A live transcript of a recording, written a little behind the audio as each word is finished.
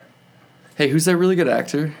Hey, who's that really good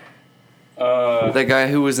actor? That guy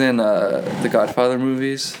who was in the Godfather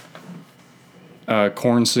movies.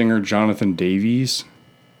 Corn singer Jonathan Davies.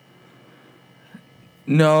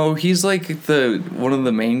 No, he's like one of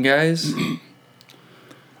the main guys.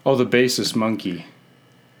 Oh, the bassist Monkey.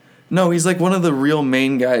 No, he's like one of the real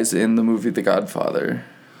main guys in the movie The Godfather.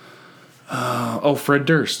 Fred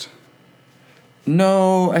Durst.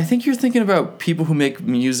 No, I think you're thinking about people who make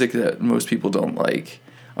music that most people don't like.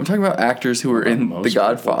 I'm talking about actors who are in The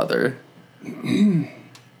Godfather. He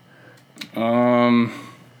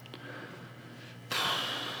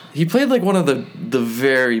played like one of the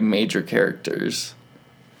very major characters.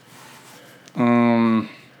 Has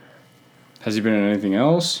he been in anything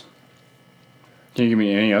else? Can you give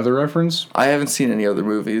me any other reference? I haven't seen any other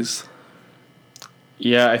movies.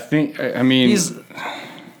 Yeah, I mean... He's...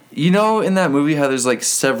 You know in that movie how there's like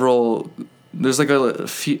several... There's like a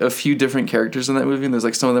few different characters in that movie, and there's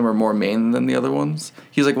like some of them are more main than the other ones.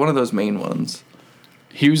 He's like one of those main ones.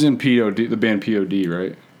 He was in POD, the band POD,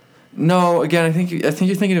 right? No, again, I think you're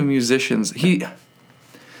thinking of musicians. Do you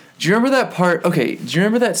remember that part? Okay, do you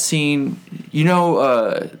remember that scene? You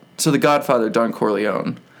know, so the Godfather, Don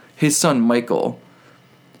Corleone, his son Michael.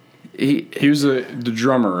 He was the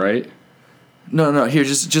drummer, right? No. Here,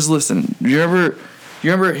 just listen. You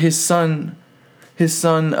remember his son?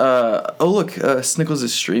 Oh look, Snickles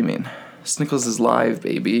is streaming. Snickles is live,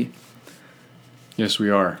 baby. Yes,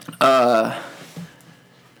 we are.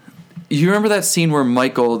 You remember that scene where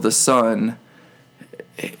Michael, the son,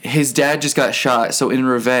 his dad just got shot, so in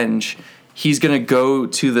revenge, he's going to go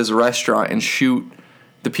to this restaurant and shoot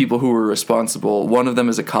the people who were responsible. One of them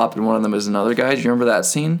is a cop and one of them is another guy. Do you remember that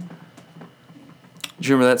scene? Do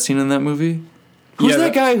you remember that scene in that movie? Who's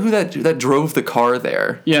that guy that drove the car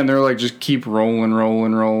there? Yeah, and they're like, just keep rolling. No.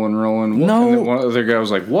 And then one other guy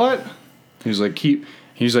was like, what? He's like,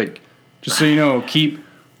 just so you know, keep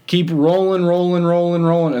rolling.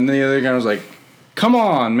 And the other guy was like, come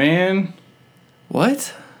on, man.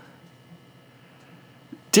 What?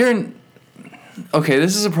 Darren, okay,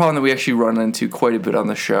 this is a problem that we actually run into quite a bit on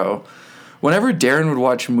the show. Whenever Darren would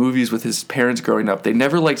watch movies with his parents growing up, they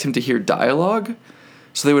never liked him to hear dialogue,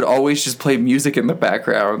 so they would always just play music in the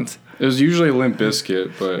background. It was usually Limp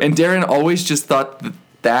Bizkit, but... And Darren always just thought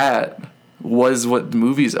that was what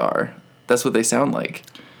movies are. That's what they sound like.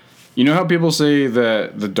 You know how people say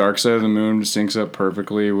that The Dark Side of the Moon syncs up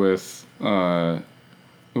perfectly with The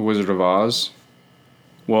Wizard of Oz?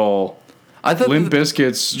 Well, I thought Limp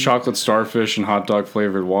Bizkit's Chocolate Starfish and Hot Dog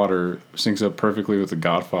Flavored Water syncs up perfectly with The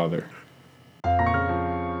Godfather.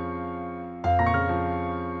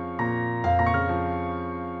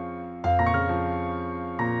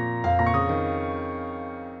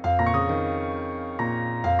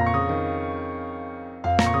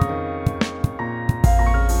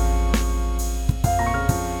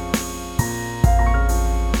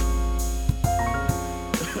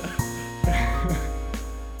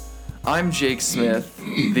 I'm Jake Smith,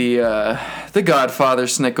 the Godfather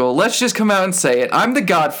Snickle. Let's just come out and say it. I'm the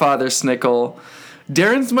Godfather Snickle.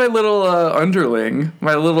 Darren's my little underling,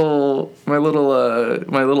 my little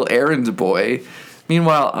errand boy.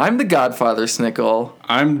 Meanwhile, I'm the Godfather Snickle.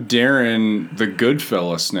 I'm Darren, the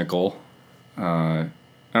Goodfella Snickle. I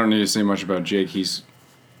don't need to say much about Jake. He's,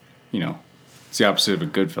 it's the opposite of a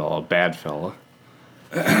good fella, a bad fella.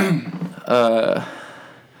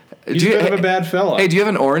 He's a bit of a bad fella. Hey, do you have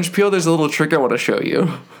an orange peel? There's a little trick I want to show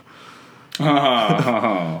you.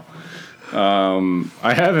 I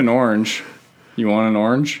have an orange. You want an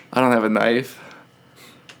orange? I don't have a knife.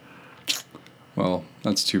 Well,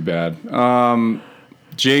 that's too bad.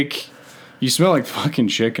 Jake, you smell like fucking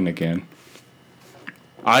chicken again.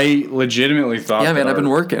 I legitimately thought... Yeah, man, I've been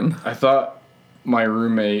working. I thought my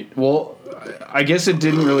roommate... Well, I guess it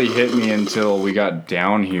didn't really hit me until we got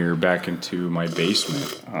down here back into my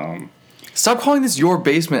basement. Stop calling this your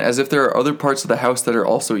basement as if there are other parts of the house that are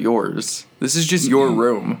also yours. This is just your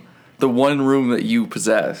room. The one room that you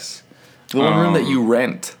possess. The one room that you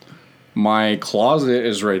rent. My closet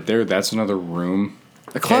is right there. That's another room.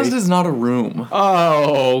 A closet is not a room.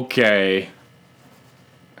 Oh, okay.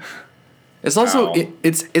 It's also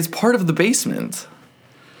it's part of the basement.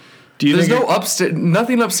 There's no upstairs,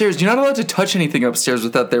 nothing upstairs. You're not allowed to touch anything upstairs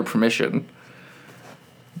without their permission.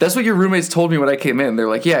 That's what your roommates told me when I came in. They're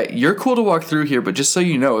like, yeah, you're cool to walk through here, but just so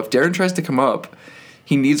you know, if Darren tries to come up,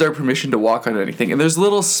 he needs our permission to walk on anything. And there's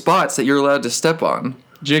little spots that you're allowed to step on.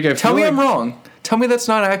 Jake, Tell me I'm wrong. Tell me that's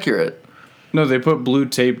not accurate. No, they put blue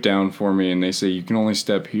tape down for me, and they say you can only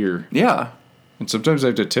step here. Yeah. And sometimes I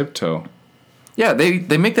have to tiptoe. Yeah, they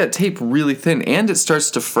make that tape really thin, and it starts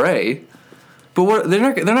to fray. But they're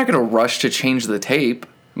not going to rush to change the tape.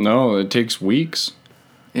 No, it takes weeks.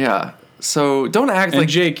 Yeah. So don't act And like...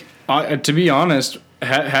 Jake, to be honest,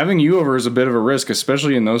 having you over is a bit of a risk,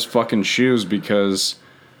 especially in those fucking shoes, because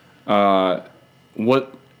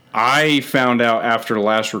what I found out after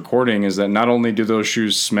last recording is that not only do those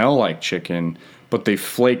shoes smell like chicken, but they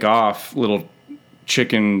flake off little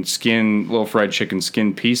fried chicken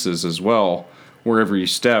skin pieces as well, wherever you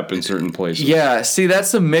step in certain places. Yeah, see,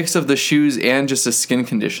 that's a mix of the shoes and just a skin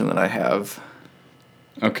condition that I have.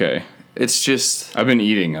 Okay. It's just... I've been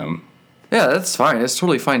eating them. Yeah, that's fine. It's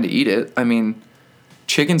totally fine to eat it. I mean,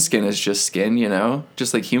 chicken skin is just skin,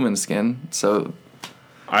 just like human skin. So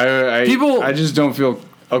I just don't feel...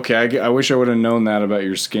 Okay, I wish I would have known that about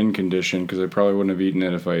your skin condition, because I probably wouldn't have eaten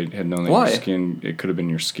it if I had known that Why? your skin... It could have been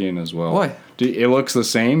your skin as well. Why? It looks the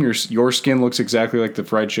same? Your skin looks exactly like the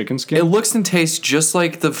fried chicken skin? It looks and tastes just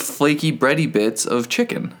like the flaky bready bits of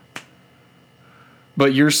chicken.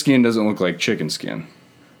 But your skin doesn't look like chicken skin.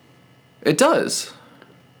 It does.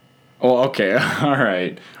 Oh, okay. All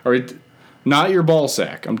right. Not your ball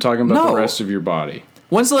sack. I'm talking about the rest of your body.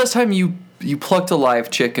 When's the last time you plucked a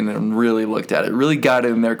live chicken and really looked at it? Really got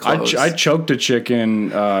it in there close? I choked a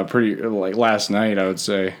chicken last night, I would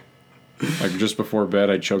say. Like just before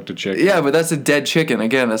bed, I choked a chicken. Yeah, but that's a dead chicken.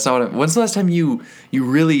 Again, that's not what when's the last time you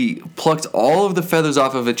really plucked all of the feathers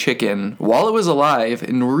off of a chicken while it was alive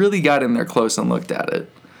and really got in there close and looked at it?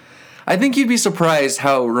 I think you'd be surprised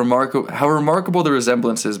how remarkable the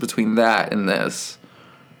resemblance is between that and this.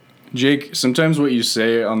 Jake, sometimes what you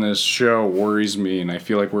say on this show worries me, and I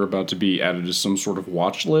feel like we're about to be added to some sort of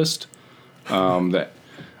watch list.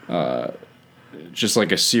 Just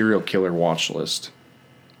like a serial killer watch list.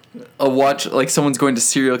 A watch, like someone's going to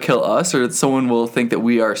serial kill us, or someone will think that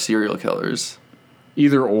we are serial killers?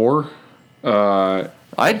 Either or.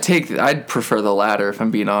 I'd prefer the latter, if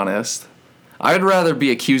I'm being honest. I'd rather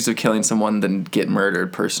be accused of killing someone than get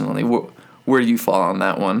murdered, personally. Where do you fall on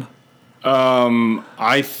that one?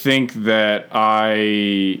 I think that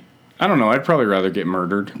I don't know, I'd probably rather get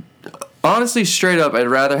murdered. Honestly, straight up, I'd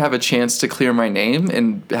rather have a chance to clear my name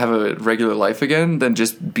and have a regular life again than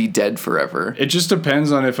just be dead forever. It just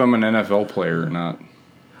depends on if I'm an NFL player or not.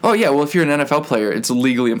 Oh, yeah, well, if you're an NFL player, it's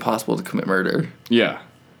legally impossible to commit murder. Yeah,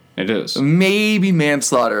 it is. Maybe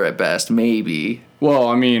manslaughter at best, maybe. Well,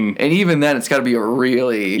 I mean... And even then, it's got to be a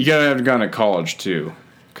really... You got to have gone to college, too.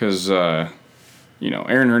 Because, Aaron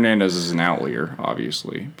Hernandez is an outlier,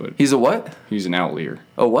 obviously. But he's a what? He's an outlier.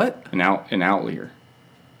 A what? An outlier.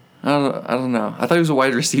 I don't know. I thought he was a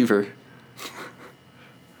wide receiver.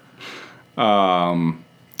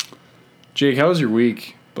 Jake, how was your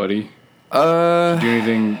week, buddy? Did you do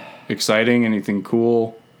anything exciting? Anything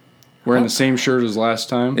cool? Wearing the same shirt as last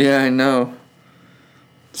time? Yeah, I know.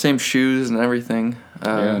 Same shoes and everything.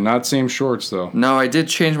 Yeah, not same shorts, though. No, I did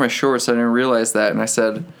change my shorts. I didn't realize that, and I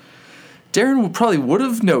said, Darren probably would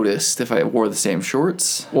have noticed if I wore the same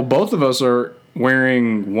shorts. Well, both of us are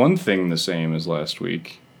wearing one thing the same as last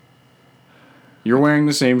week. You're wearing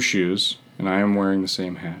the same shoes, and I am wearing the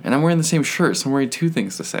same hat. And I'm wearing the same shirt, so I'm wearing two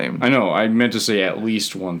things the same. I know, I meant to say at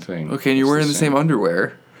least one thing. Okay, and you're wearing the same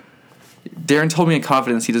underwear. Darren told me in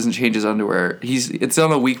confidence he doesn't change his underwear. It's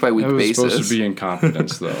on a week-by-week basis. It was supposed to be in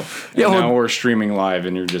confidence, though. Yeah, and now we're streaming live,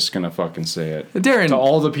 and you're just going to fucking say it. Darren, to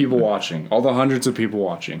all the people watching, all the hundreds of people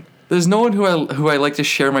watching. There's no one who I like to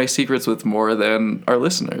share my secrets with more than our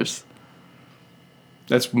listeners.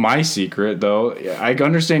 That's my secret, though. I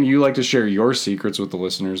understand you like to share your secrets with the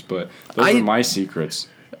listeners, but those are my secrets.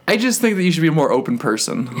 I just think that you should be a more open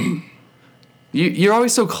person. You're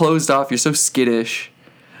always so closed off. You're so skittish.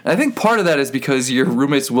 And I think part of that is because your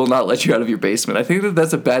roommates will not let you out of your basement. I think that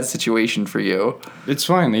that's a bad situation for you. It's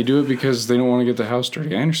fine. They do it because they don't want to get the house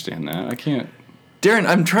dirty. I understand that. I can't. Darren,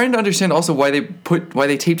 I'm trying to understand also why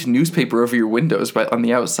they taped newspaper over your windows on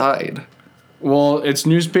the outside. Well, it's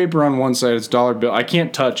newspaper on one side. It's dollar bill. I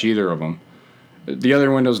can't touch either of them. The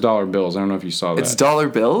other window's dollar bills. I don't know if you saw that. It's dollar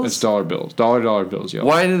bills? It's dollar bills. Dollar bills, yeah.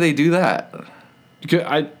 Why do they do that?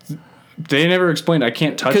 They never explained. I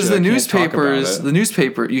can't touch it. Because the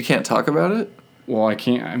newspaper, you can't talk about it? Well, I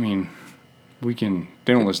can't. I mean, we can.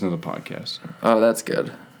 They don't listen to the podcast. Oh, that's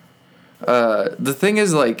good. The thing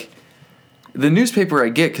is, like, the newspaper I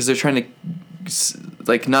get because they're trying to,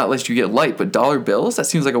 like, not let you get light, but dollar bills, that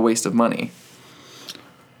seems like a waste of money.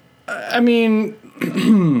 I mean, they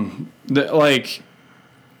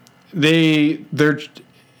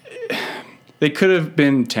could have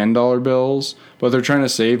been $10 bills, but they're trying to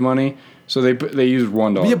save money, so they used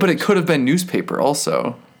 $1. Yeah, but it could have been newspaper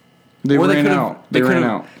also. They ran out. They could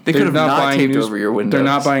have not taped over your windows. They're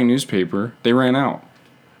not buying newspaper. They ran out.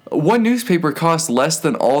 One newspaper costs less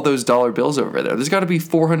than all those dollar bills over there. There's got to be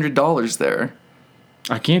 $400 there.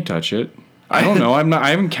 I can't touch it. I don't know. I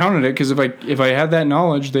haven't counted it because if I had that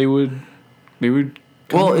knowledge, they would.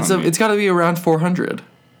 Well, it's got to be around 400.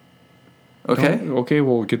 Okay. Okay.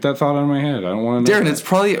 Well, get that thought out of my head. I don't want to know. Darren, it's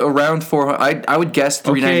probably around 400. I would guess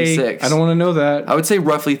 396. Okay, I don't want to know that. I would say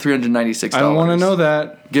roughly $396. I don't want to know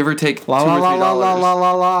that. Give or take la, $2 or $3.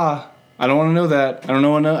 La. I don't want to know that. I don't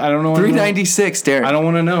know. $396, Darren. I don't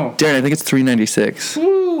want to know. Darren, I think it's $396.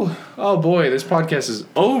 Woo! Oh boy, this podcast is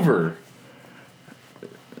over.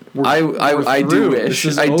 I do wish.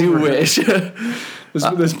 I do wish.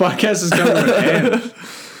 This podcast is coming to an end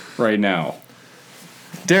right now.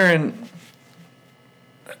 Darren,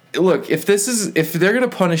 look, if they're gonna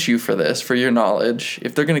punish you for this, for your knowledge,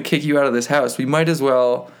 if they're gonna kick you out of this house, we might as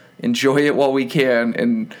well enjoy it while we can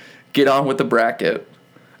and get on with the bracket.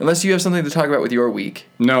 Unless you have something to talk about with your week.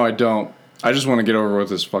 No, I don't. I just want to get over with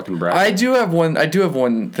this fucking bracket. I do have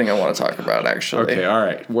one thing I want to talk about, actually. Okay, all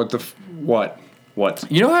right. What?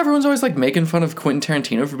 You know how everyone's always like making fun of Quentin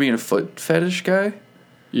Tarantino for being a foot fetish guy?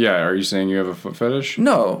 Yeah, are you saying you have a foot fetish?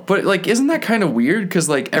 No, but like, isn't that kind of weird? Because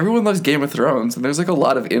like everyone loves Game of Thrones, and there's like a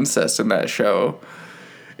lot of incest in that show,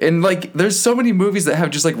 and like there's so many movies that have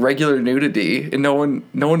just like regular nudity, and no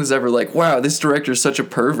one is ever like, wow, this director is such a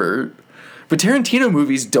pervert. But Tarantino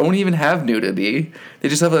movies don't even have nudity; they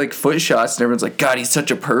just have like foot shots, and everyone's like, God, he's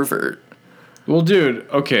such a pervert. Well, dude,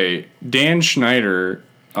 okay, Dan Schneider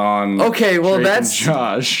on Drake and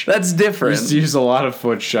Josh. That's different. Used to use a lot of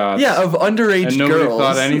foot shots. Yeah, of underage and nobody girls.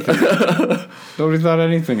 thought anything. Nobody thought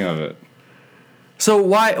anything of it. So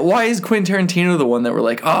why is Quentin Tarantino the one that we're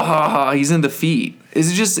like, he's in the feet?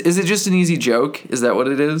 Is it just an easy joke? Is that what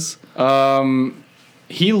it is?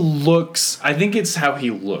 He looks. I think it's how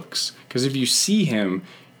he looks. Because if you see him,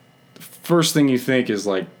 the first thing you think is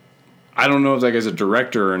like, I don't know if that guy's a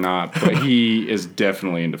director or not, but he is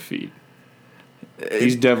definitely into feet.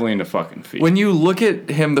 He's definitely into fucking feet. When you look at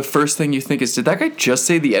him, the first thing you think is, did that guy just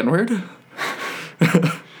say the N-word?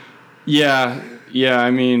 Yeah,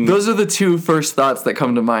 I mean... Those are the two first thoughts that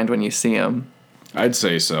come to mind when you see him. I'd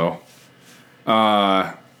say so.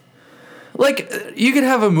 Like, you could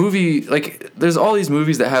have a movie, like, there's all these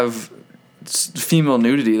movies that have female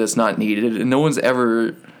nudity that's not needed, and no one's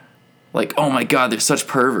ever like, oh my God, they're such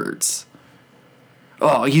perverts.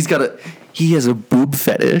 Oh, he has a boob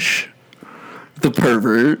fetish. The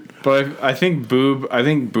pervert. But I think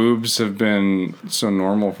boobs have been so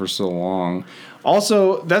normal for so long.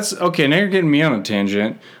 Also, that's okay. Now you're getting me on a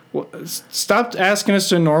tangent. Well, stop asking us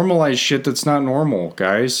to normalize shit that's not normal,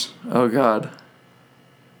 guys. Oh God.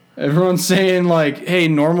 Everyone's saying like, "Hey,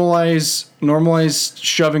 normalize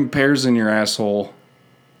shoving pears in your asshole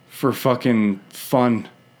for fucking fun."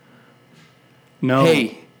 No.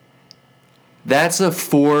 Hey, that's a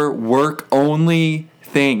for work only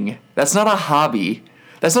thing. That's not a hobby.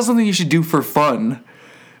 That's not something you should do for fun.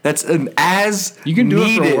 That's as you can do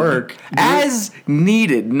needed, it for work.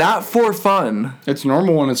 Needed, not for fun. It's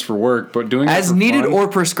normal when it's for work, but doing as it for needed fun, or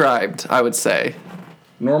prescribed, I would say.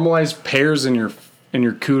 Normalize pears in your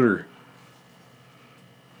cooter.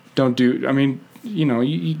 Don't do. I mean,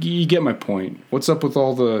 you get my point. What's up with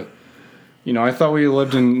all the? I thought we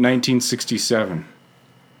lived in 1967.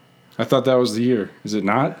 I thought that was the year. Is it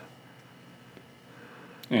not?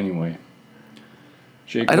 Anyway.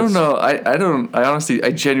 Jake, I don't know. I honestly,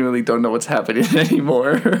 I genuinely don't know what's happening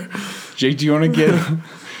anymore. Jake, do you want to get on?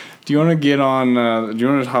 Do you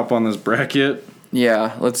want to hop on this bracket?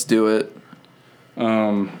 Yeah, let's do it.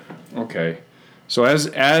 Okay. So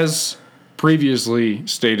as previously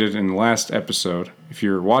stated in the last episode, if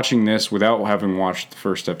you're watching this without having watched the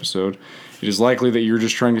first episode, it is likely that you're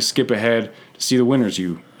just trying to skip ahead to see the winners,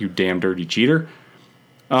 you damn dirty cheater.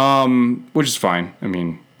 Which is fine. I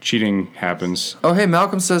mean, cheating happens. Oh, hey,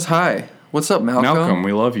 Malcolm says hi. What's up, Malcolm? Malcolm,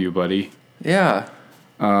 we love you, buddy. Yeah.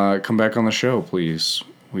 Come back on the show, please.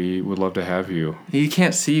 We would love to have you. He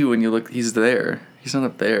can't see you when you look. He's there. He's not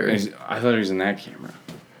up there. I thought he was in that camera.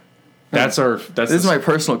 This is my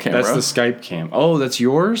personal camera. That's the Skype cam. Oh, that's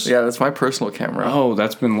yours? Yeah, that's my personal camera. Oh,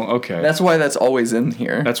 that's been... Okay. That's why that's always in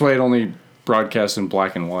here. That's why it only broadcasts in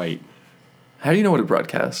black and white. How do you know what it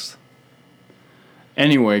broadcasts?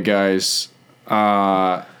 Anyway, guys,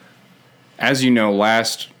 as you know,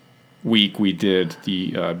 last week we did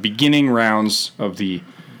the beginning rounds of the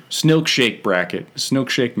Snilkshake bracket,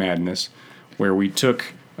 Snilkshake Madness, where we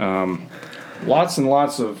took lots and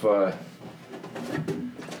lots of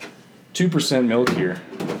 2% milk here.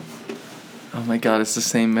 Oh my God, it's the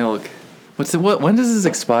same milk. When does this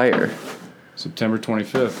expire? September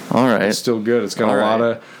 25th. All right. It's still good. It's got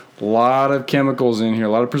a lot of chemicals in here, a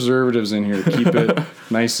lot of preservatives in here to keep it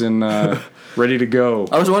nice and ready to go.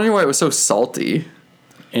 I was wondering why it was so salty.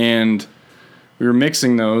 And we were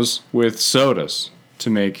mixing those with sodas to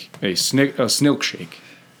make a snilk shake.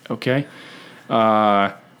 Okay?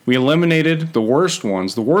 We eliminated the worst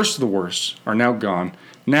ones. The worst of the worst are now gone.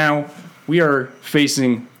 Now we are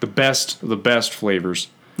facing the best of the best flavors.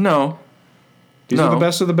 No. These are the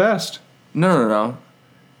best of the best. No.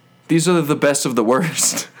 These are the best of the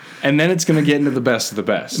worst. And then it's going to get into the best of the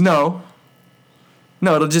best. No,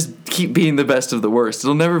 it'll just keep being the best of the worst.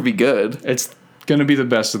 It'll never be good. It's going to be the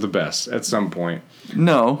best of the best at some point.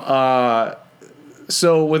 No.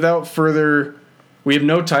 So without further... We have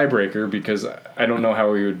no tiebreaker because I don't know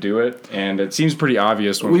how we would do it. And it seems pretty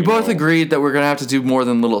obvious when we both know. agreed that we're going to have to do more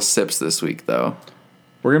than little sips this week, though.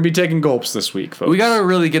 We're going to be taking gulps this week, folks. We got to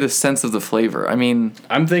really get a sense of the flavor. I mean...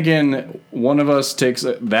 I'm thinking one of us takes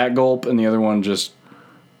that gulp and the other one just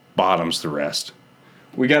bottoms the rest.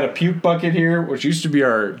 We got a puke bucket here, which used to be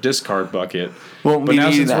our discard bucket. Well, but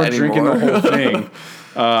now since we're drinking the whole thing...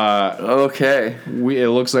 okay. It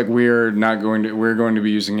looks like we're going to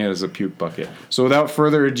be using it as a puke bucket. So without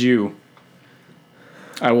further ado,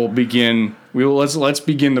 I will begin. Let's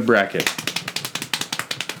begin the bracket.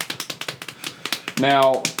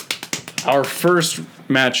 Now, our first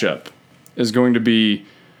matchup is going to be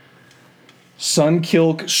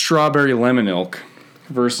Sunkilk Strawberry Lemon Ilk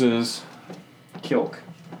versus Kilk.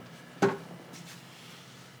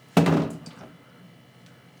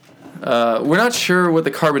 We're not sure what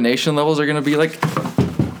the carbonation levels are going to be like.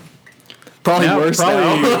 Probably worse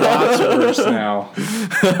probably now. Lots worse now.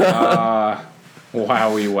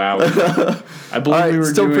 Wowie. I believe we were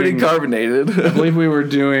still doing, pretty carbonated. I believe we were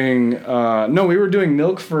doing... we were doing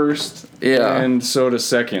milk first and soda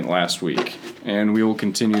second last week. And we will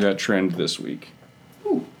continue that trend this week.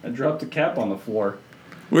 Ooh, I dropped the cap on the floor.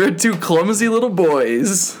 We're two clumsy little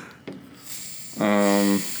boys.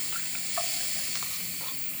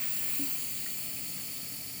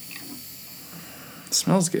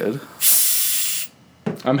 Smells good.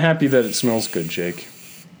 I'm happy that it smells good, Jake.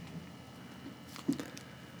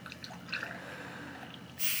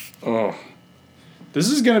 Oh. This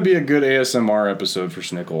is going to be a good ASMR episode for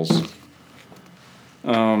Snickles.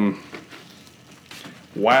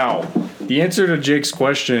 Wow. The answer to Jake's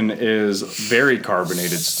question is very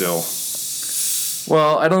carbonated still.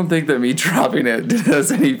 Well, I don't think that me dropping it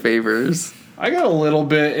does any favors. I got a little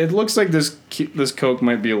bit. It looks like this Coke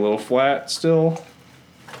might be a little flat still.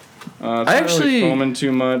 It's not really foaming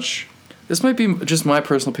too much. This might be just my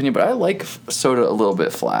personal opinion, but I like soda a little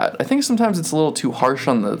bit flat. I think sometimes it's a little too harsh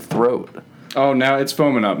on the throat. Oh, now it's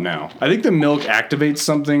foaming up now. I think the milk activates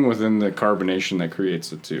something within the carbonation that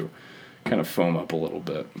creates it too. Kind of foam up a little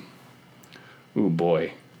bit. Ooh,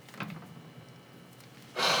 boy.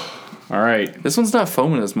 All right. This one's not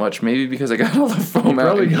foaming as much, maybe because I got all the foam out.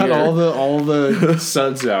 Probably got here. all the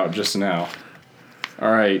suds out just now.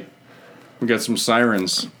 All right. We got some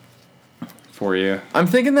sirens for you. I'm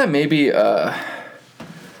thinking that maybe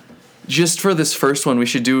just for this first one, we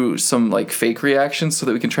should do some like fake reactions so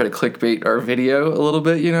that we can try to clickbait our video a little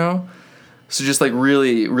bit, you know? So just like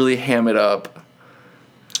really, really ham it up.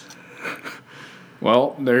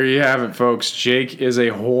 Well, there you have it, folks. Jake is a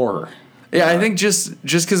whore. Yeah, I think just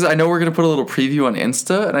because I know we're going to put a little preview on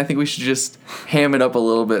Insta, and I think we should just ham it up a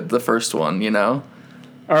little bit, the first one, you know?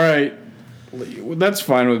 All right. That's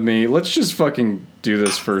fine with me. Let's just fucking do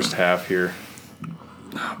this first half here.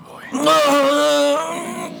 Oh, boy.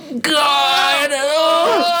 Oh, God!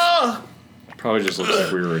 Probably just looks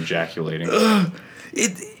like we were ejaculating.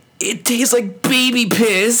 It tastes like baby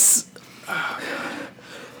piss.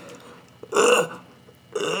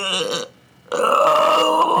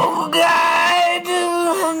 Oh, God!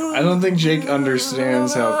 I don't think Jake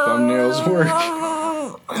understands how thumbnails work.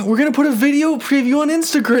 We're gonna put a video preview on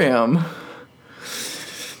Instagram.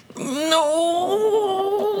 No.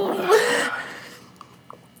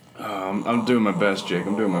 I'm doing my best, Jake.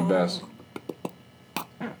 I'm doing my best.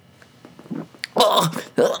 Oh,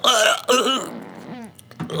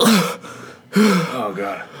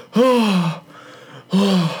 God.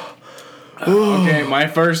 Okay, my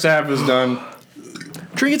first half is done.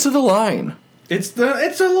 Drink it to the line. It's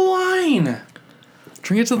a line.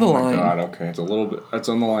 Drink it to the line. Oh, my God. Okay, it's a little bit. That's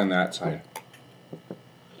on the line that side.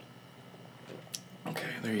 Okay,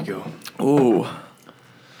 there you go. Ooh,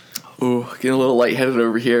 getting a little lightheaded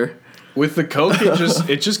over here. With the Coke,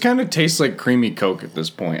 it just kind of tastes like creamy Coke at this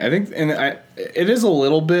point. I think, it has a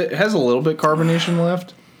little bit carbonation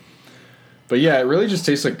left. But yeah, it really just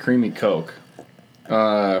tastes like creamy Coke.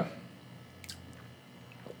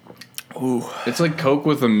 Ooh, it's like Coke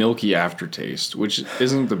with a milky aftertaste, which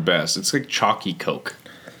isn't the best. It's like chalky Coke.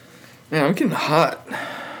 Man, I'm getting hot.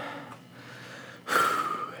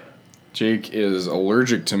 Jake is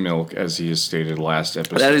allergic to milk, as he has stated last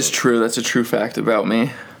episode. That is true. That's a true fact about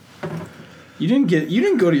me. You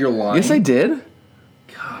didn't go to your line. Yes, I did.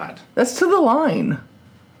 God. That's to the line.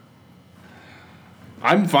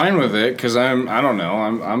 I'm fine with it because I don't know.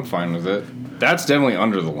 I'm fine with it. That's definitely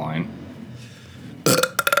under the line.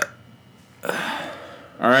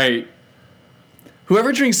 All right.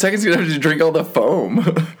 Whoever drinks second's gonna have to drink all the foam.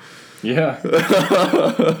 Yeah.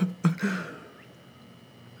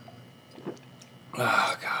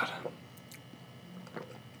 Oh God.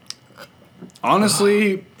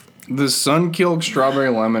 Honestly, the Sunkilled Strawberry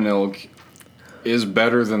Lemon Ilk is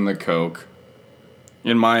better than the Coke,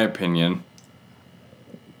 in my opinion.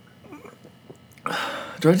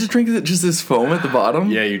 Do I just drink just this foam at the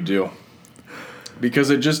bottom? Yeah, you do.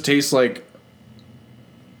 Because it just tastes like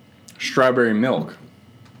strawberry milk.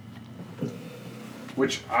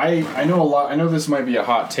 Which I know a lot. I know this might be a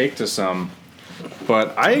hot take to some,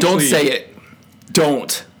 but I actually, Don't say it.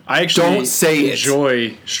 Don't. I actually Don't say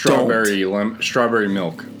enjoy strawberry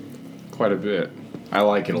milk quite a bit. I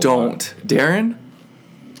like it a lot. Don't. Darren?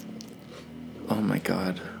 Oh my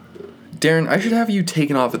God. Darren, I should have you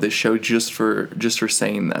taken off of this show just for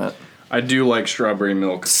saying that. I do like strawberry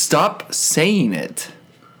milk. Stop saying it.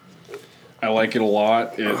 I like it a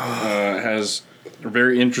lot. It has a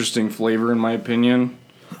very interesting flavor, in my opinion.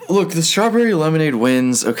 Look, the strawberry lemonade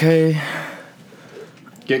wins, okay?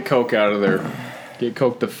 Get Coke out of there. Get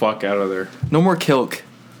Coke the fuck out of there. No more Kilk.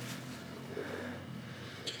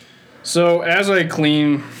 So, as I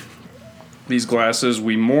clean these glasses,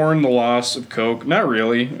 we mourn the loss of Coke. Not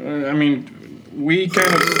really. I mean, we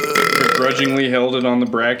kind of begrudgingly held it on the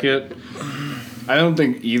bracket. I don't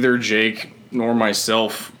think either Jake nor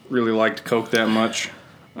myself really liked Coke that much.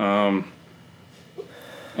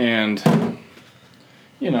 And,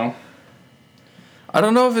 you know. I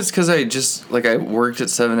don't know if it's because I worked at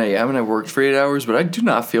 7 a.m. and I worked for 8 hours, but I do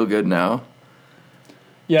not feel good now.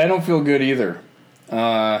 Yeah, I don't feel good either.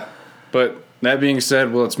 But that being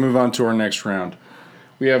said, well, let's move on to our next round.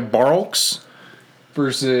 We have Barlks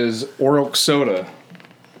versus Orioles Soda.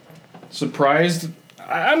 Surprised?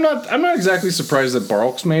 I'm not exactly surprised that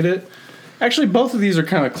Barlks made it. Actually, both of these are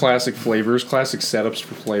kind of classic flavors, classic setups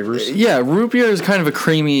for flavors. Yeah, root beer is kind of a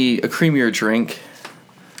creamier drink.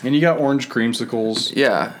 And you got orange creamsicles.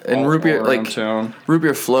 Yeah, and root beer town. Root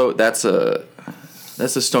beer float. That's a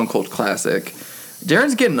Stone Cold classic.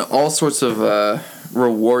 Darren's getting all sorts of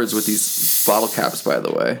rewards with these bottle caps, by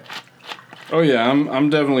the way. Oh yeah, I'm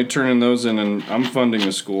definitely turning those in, and I'm funding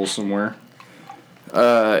a school somewhere.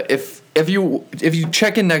 If you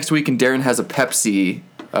check in next week and Darren has a Pepsi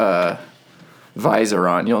visor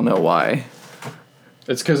on, you'll know why.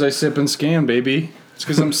 It's because I sip and scan, baby. It's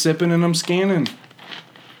because I'm sipping and I'm scanning.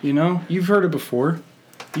 You know, you've heard it before.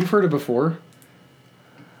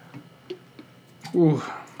 Ooh,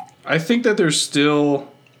 I think that there's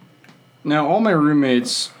still. Now, all my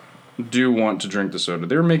roommates do want to drink the soda.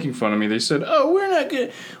 They were making fun of me. They said, "Oh, we're not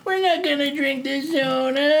gonna drink the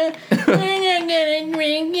soda. We're not gonna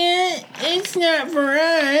drink it. It's not for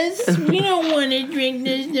us. We don't want to drink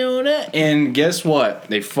the soda." And guess what?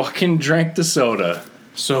 They fucking drank the soda.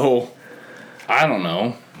 So, I don't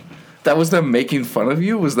know. That was them making fun of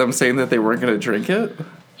you? Was them saying that they weren't going to drink it?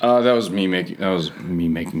 That was me making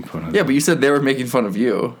fun of them. Yeah, but you said they were making fun of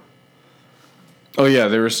you. Oh yeah,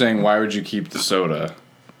 they were saying, "Why would you keep the soda?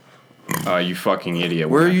 You fucking idiot."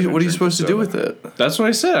 What are you supposed to do with it? That's what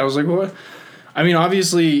I said. I was like, "What?" I mean,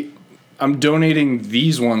 obviously, I'm donating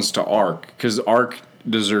these ones to ARC because ARC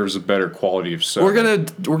deserves a better quality of soda.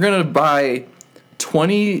 We're gonna buy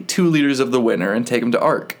 22 liters of the winner and take them to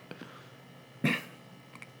ARC.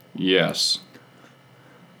 Yes.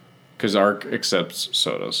 Because ARC accepts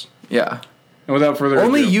sodas. Yeah. And without further ado...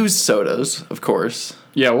 Only used sodas, of course.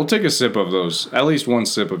 Yeah, we'll take a sip of those. At least one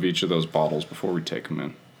sip of each of those bottles before we take them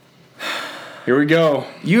in. Here we go.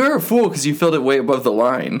 You're a fool because you filled it way above the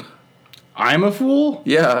line. I'm a fool?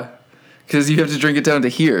 Yeah. Because you have to drink it down to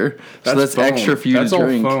here. So that's foam. extra for you that's to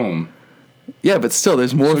drink. That's all foam. Yeah, but still,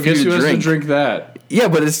 there's more for you to drink. Guess who has to drink that? Yeah,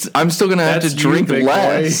 but I'm still going to have to drink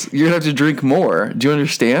less. You're going to have to drink more. Do you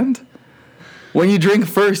understand? When you drink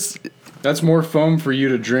first... That's more foam for you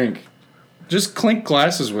to drink. Just clink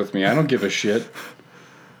glasses with me. I don't give a shit.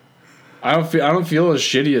 I don't feel as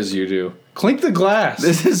shitty as you do. Clink the glass.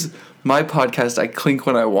 This is my podcast. I clink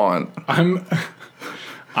when I want.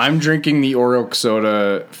 I'm drinking the Orioles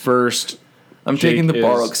soda first. I'm taking the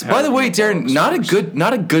Barlks. By the way, Darren,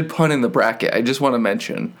 not a good pun in the bracket. I just want to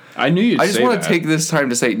mention. I knew you'd say that. I just want to take this time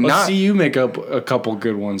to say. Let's see you make up a couple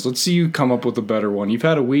good ones. Let's see you come up with a better one. You've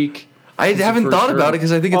had a week. I haven't thought about it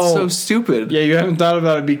because I think it's so stupid. Yeah, you haven't thought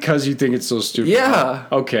about it because you think it's so stupid. Yeah.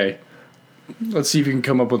 Okay. Let's see if you can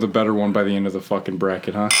come up with a better one by the end of the fucking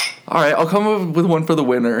bracket, huh? All right, I'll come up with one for the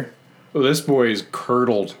winner. Oh, this boy is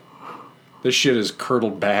curdled. This shit is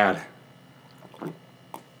curdled bad.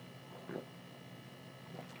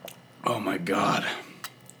 Oh my god.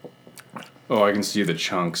 Oh, I can see the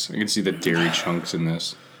chunks. I can see the dairy chunks in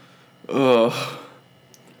this. Ugh.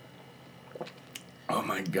 Oh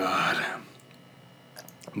my god.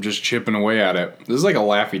 I'm just chipping away at it. This is like a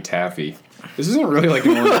Laffy Taffy. This isn't really like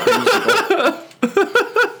an orange creamsicle.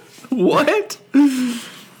 What?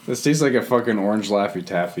 This tastes like a fucking orange Laffy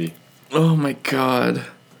Taffy. Oh my god.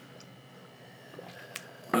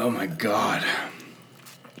 Oh my god.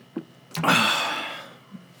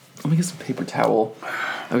 Let me get some paper towel.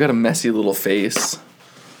 I've got a messy little face.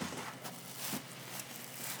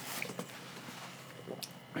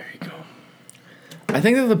 There you go. I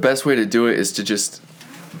think that the best way to do it is to just...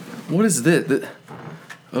 What is this?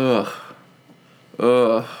 Ugh.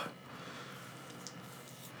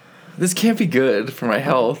 This can't be good for my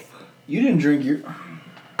health. You didn't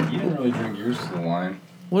really drink yours to the line.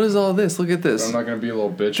 What is all this? Look at this. I'm not gonna be a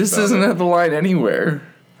little bitch. This about isn't it. at the line anywhere.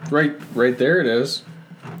 Right there it is.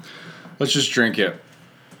 Let's just drink it.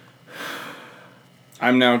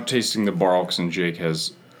 I'm now tasting the Barlks and Jake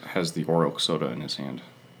has the Oreo soda in his hand.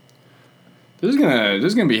 This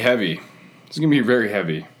is gonna be heavy. This is gonna be very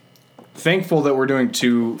heavy. Thankful that we're doing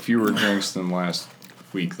 2 fewer drinks than last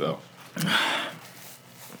week, though.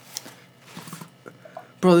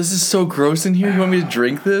 Bro, this is so gross in here. You want me to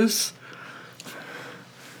drink this?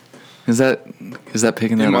 Is that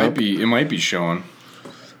picking that up? It might be showing.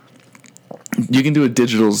 You can do a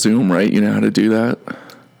digital zoom, right? You know how to do that?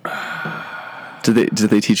 Did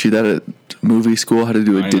they teach you that at movie school, how to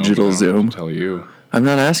do a digital zoom? I'll tell you. I'm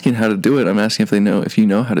not asking how to do it. I'm asking if you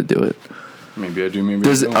know how to do it. Maybe I do, maybe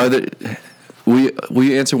I don't. Will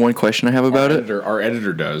you answer one question I have about it? Our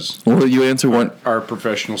editor does. Will you answer one? Our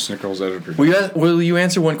professional Snickles editor does. Will you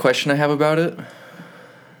answer one question I have about it?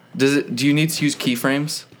 Do you need to use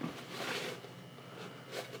keyframes?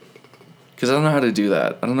 Because I don't know how to do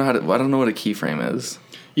that. I don't know what a keyframe is.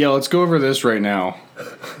 Yeah, let's go over this right now.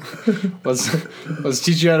 let's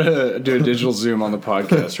teach you how to do a digital zoom on the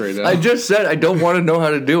podcast right now. I just said I don't want to know how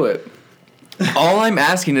to do it. All I'm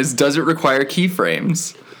asking is, does it require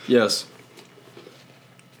keyframes? Yes.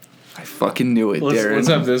 I fucking knew it, Darren. Let's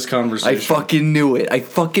have this conversation. I fucking knew it.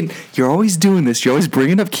 You're always doing this. You're always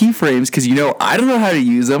bringing up keyframes because I don't know how to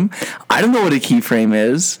use them. I don't know what a keyframe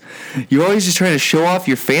is. You're always just trying to show off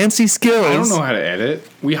your fancy skills. I don't know how to edit.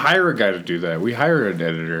 We hire a guy to do that. We hire an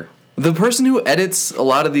editor. The person who edits a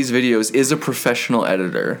lot of these videos is a professional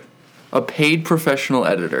editor. A paid professional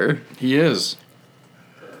editor. He is.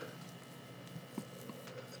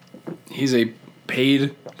 He's a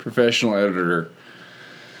paid professional editor.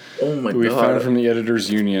 Oh my god. We found from the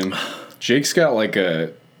editors union. Jake's got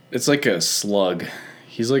it's like a slug.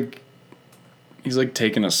 He's like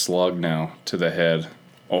taking a slug now to the head.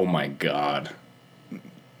 Oh my god.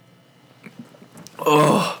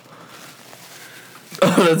 Oh,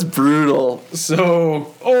 that's brutal.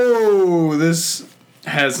 So, this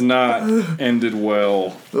has not ended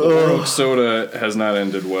well. Oreo soda has not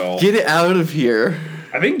ended well. Get it out of here.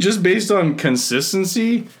 I think just based on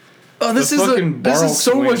consistency. Oh, this is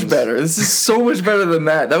so much better. This is so much better than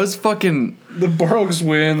that. That was fucking... The Barlks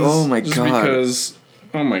wins. Oh my god. Because,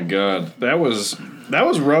 oh my god, that was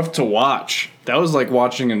rough to watch. That was like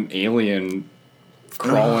watching an alien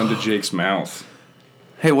crawl into Jake's mouth.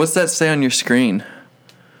 Hey, what's that say on your screen?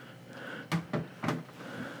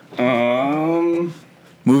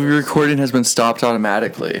 Movie recording has been stopped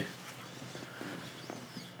automatically.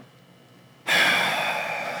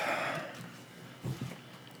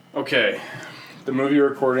 Okay, the movie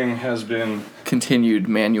recording has been continued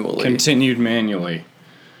manually.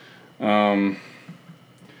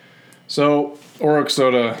 So Oreo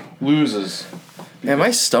soda loses. Yeah,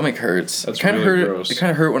 my stomach hurts. That's kind of really hurt. gross. It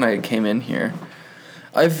kind of hurt when I came in here.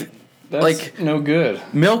 That's no good.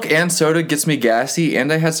 Milk and soda gets me gassy,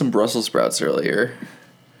 and I had some Brussels sprouts earlier.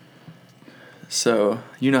 So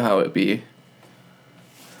you know how it be.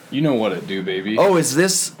 You know what it do, baby. Oh, is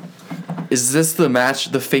this the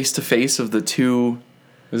match, the face-to-face of the two?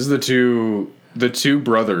 This is the two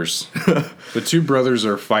brothers. The two brothers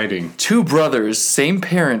are fighting. Two brothers, same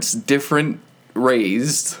parents, different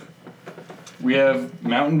raised. We have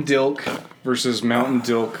Mountain Dilk versus Mountain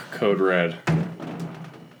Dilk Code Red.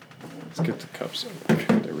 Let's get the cups up.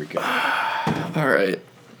 Okay, there we go. All right.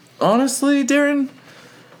 Honestly, Darren,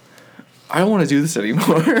 I don't want to do this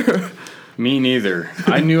anymore. Me neither.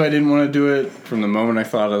 I knew I didn't want to do it from the moment I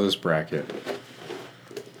thought of this bracket.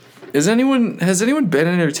 Has anyone been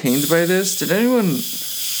entertained by this? Did anyone...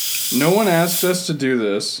 No one asked us to do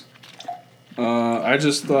this. I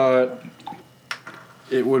just thought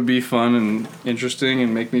it would be fun and interesting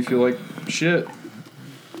and make me feel like shit.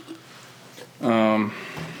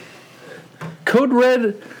 Code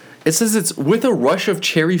Red, it says it's with a rush of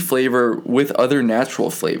cherry flavor with other natural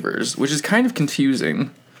flavors, which is kind of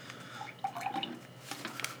confusing.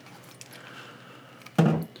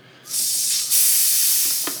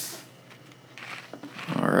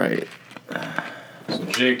 All right. So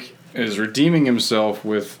Jake is redeeming himself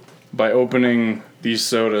by opening these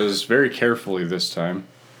sodas very carefully this time.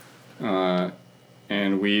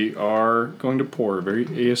 And we are going to pour very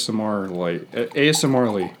ASMR-ly.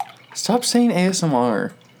 Stop saying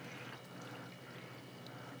ASMR.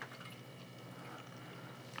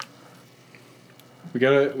 We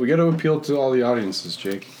gotta appeal to all the audiences,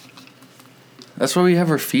 Jake. That's why we have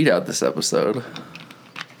our feet out this episode.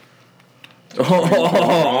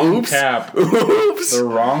 Wrong Oops. cap. Oops. The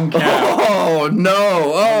wrong cap. Oh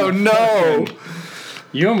no. Oh no.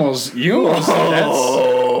 You almost created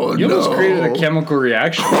a chemical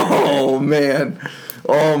reaction. Oh man.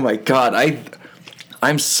 Oh my god.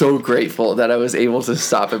 I'm so grateful that I was able to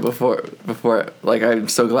stop it before like I'm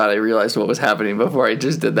so glad I realized what was happening before I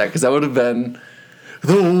just did that, because that would have been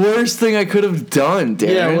the worst thing I could have done,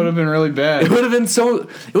 Darren. Yeah, it would have been really bad. It would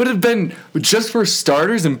have been just for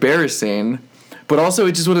starters embarrassing, but also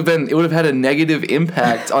it would have had a negative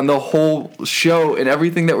impact on the whole show and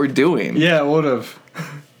everything that we're doing. Yeah, it would have.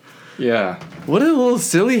 Yeah. What a little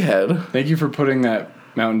silly head. Thank you for putting that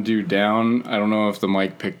Mountain Dew down. I don't know if the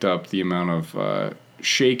mic picked up the amount of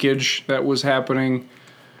shakeage that was happening.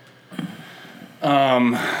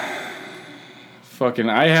 I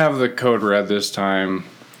have the Code Red this time.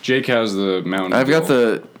 Jake has the Mountain Dew. I've got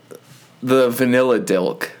the vanilla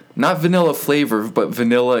Dilk. Not vanilla flavor, but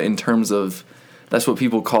vanilla in terms of that's what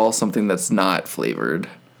people call something that's not flavored.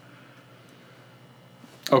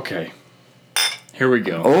 Okay. Here we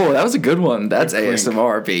go. Oh, that was a good one. That's Good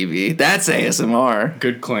ASMR, baby. That's ASMR.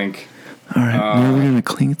 Good clink. All right, now we're going to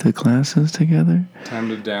clink the glasses together. Time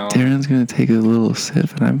to down. Darren's going to take a little sip,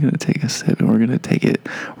 and I'm going to take a sip, and we're going to take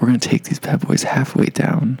these bad boys halfway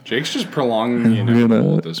down. Jake's just prolonging the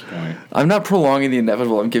inevitable at this point. I'm not prolonging the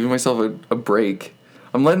inevitable. I'm giving myself a break.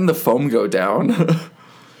 I'm letting the foam go down.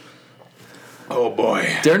 Oh, boy.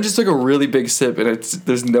 Darren just took a really big sip, and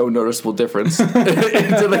there's no noticeable difference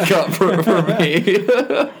into the cup for me.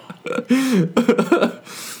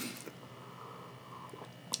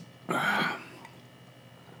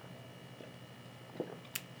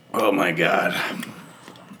 Oh my god.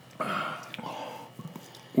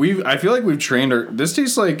 I feel like we've trained this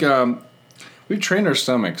tastes like we've trained our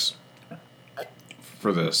stomachs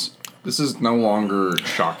for this. This is no longer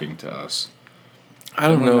shocking to us. I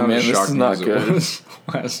don't know, man. This is not good.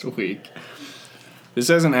 Last week. This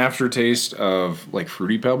has an aftertaste of like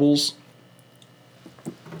Fruity Pebbles.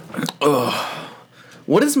 Ugh.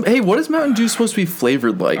 What is Mountain Dew supposed to be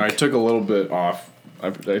flavored like? I took a little bit off. I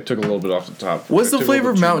took a little bit off the top. What's the flavor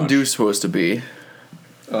of Mountain Dew supposed to be?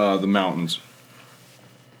 The mountains.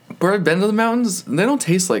 But I've been to the mountains. They don't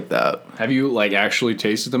taste like that. Have you like actually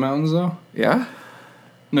tasted the mountains though? Yeah.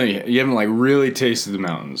 No, you haven't like really tasted the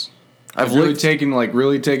mountains. I've really taken a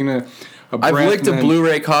breath. I've licked a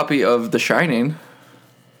Blu-ray copy of The Shining.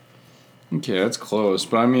 Okay, that's close.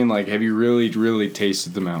 But I mean, like, have you really, really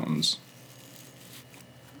tasted the mountains?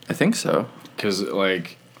 I think so. Because,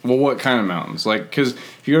 like, well, what kind of mountains? Like, because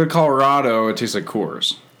if you go to Colorado, it tastes like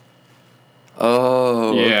Coors.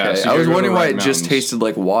 Oh, yeah. Okay. So I was wondering why it mountains. just tasted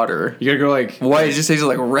like water. You gotta go like why it just tasted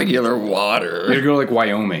like regular water. You gotta go like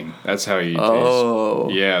Wyoming. That's how you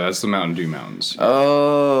taste. Yeah, that's the Mountain Dew mountains.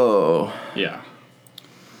 Oh. Yeah.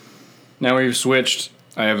 Now we've switched.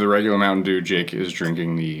 I have the regular Mountain Dew. Jake is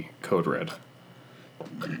drinking the Code Red.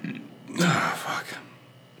 Ah, fuck.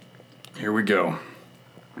 Here we go.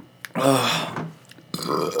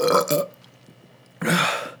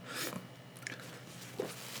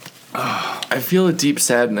 I feel a deep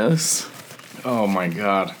sadness. Oh my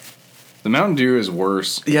god. The Mountain Dew is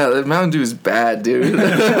worse. Yeah, the Mountain Dew is bad, dude.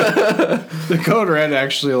 The Code Red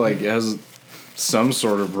actually like has some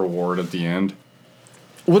sort of reward at the end.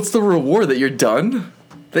 What's the reward? That you're done?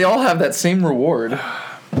 They all have that same reward.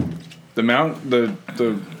 The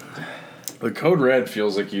Code Red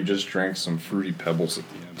feels like you just drank some Fruity Pebbles at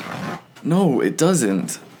the end. No, it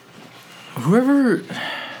doesn't. Whatever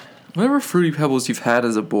Fruity Pebbles you've had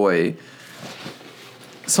as a boy,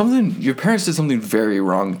 your parents did something very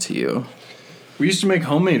wrong to you. We used to make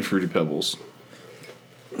homemade Fruity Pebbles.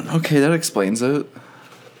 Okay, that explains it.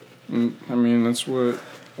 I mean, that's what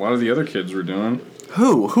a lot of the other kids were doing.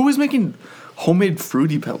 Who was making homemade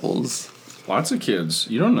Fruity Pebbles? Lots of kids.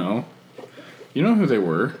 You don't know. You know who they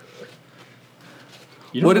were.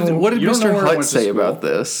 What did Mr. Hutt say about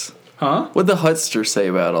this? Huh? What did the Hutster say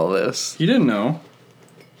about all this? He didn't know.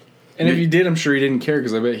 And if he did, I'm sure he didn't care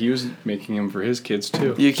because I bet he was making them for his kids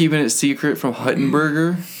too. You keeping it secret from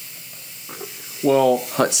Huttenberger? Well,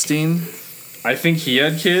 Hutstein? I think he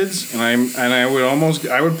had kids, and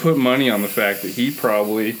I would put money on the fact that he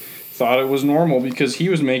probably thought it was normal because he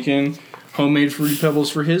was making homemade Fruity Pebbles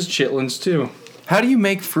for his chitlins too. How do you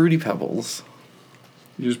make Fruity Pebbles?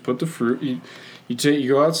 You just put the fruit. You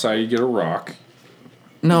go outside. You get a rock.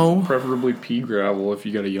 No. Preferably pea gravel if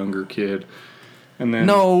you got a younger kid, and then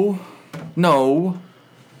No.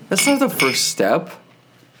 That's not the first step.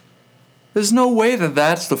 There's no way that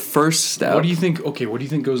that's the first step. What do you think? Okay, what do you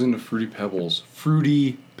think goes into Fruity Pebbles?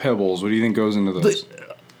 Fruity Pebbles. What do you think goes into those?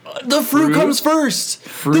 The fruit comes first.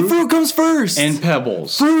 The fruit comes first. And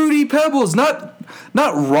pebbles. Fruity Pebbles, not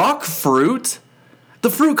rock fruit. The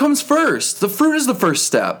fruit comes first. The fruit is the first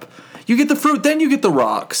step. You get the fruit, then you get the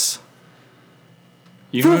rocks.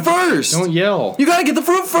 Fruit first. Don't yell. You gotta get the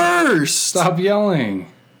fruit first. Stop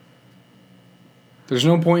yelling. There's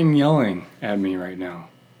no point in yelling at me right now.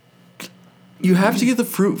 You have to get the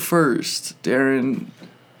fruit first, Darren.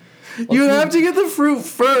 You have to get the fruit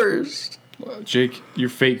first. Jake, you're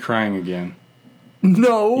fake crying again.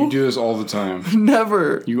 No. You do this all the time.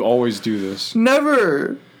 Never. You always do this.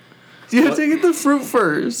 Never. You have to get the fruit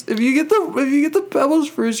first. If you get the pebbles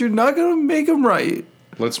first, you're not gonna make them right.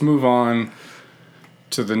 Let's move on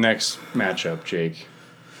to the next matchup, Jake.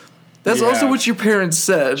 That's also what your parents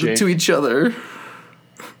said to each other.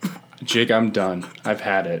 Jake, I'm done. I've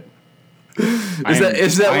had it.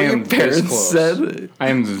 Is that what your parents said? I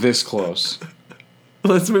am this close.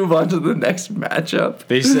 Let's move on to the next matchup.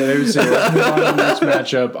 They would say, let's move on to the next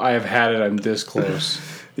matchup. I have had it. I'm this close.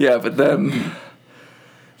 Yeah, but then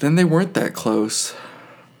they weren't that close.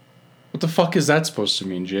 What the fuck is that supposed to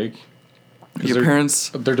mean, Jake? Your parents...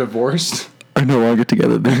 They're divorced? Are no longer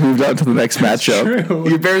together. They moved on to the next matchup. True.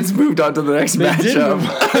 Your parents moved on to the next matchup.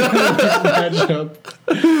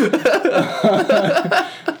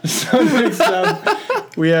 So next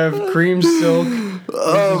up, we have Cream Silk.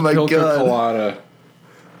 Oh my Pilka god. Colada.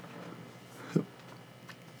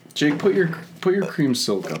 Jake, put your cream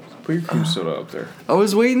silk up. Put your cream soda up there. I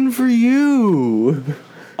was waiting for you.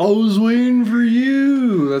 I was waiting for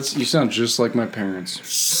you. You sound just like my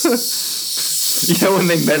parents. Yeah, when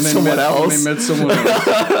they met someone else. When they met someone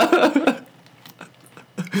else.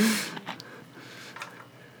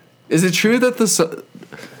 Is it true that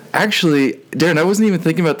actually, Darren, I wasn't even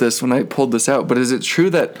thinking about this when I pulled this out, but is it true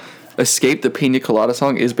that Escape, the Pina Colada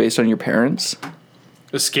song, is based on your parents?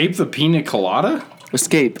 Escape the Pina Colada?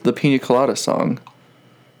 Escape, the Pina Colada song.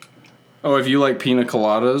 Oh, if you like pina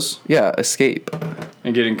coladas? Yeah, Escape.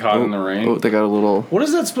 And getting caught in the rain? Oh, they got a little... What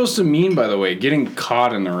is that supposed to mean, by the way? Getting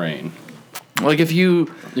caught in the rain? Like if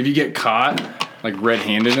you get caught, like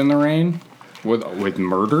red-handed in the rain with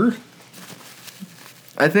murder?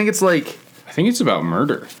 I think it's like... I think it's about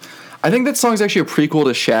murder. I think that song's actually a prequel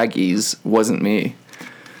to Shaggy's Wasn't Me.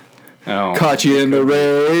 Oh. Caught you in the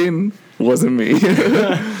rain. Wasn't me.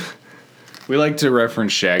 We like to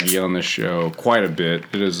reference Shaggy on this show quite a bit.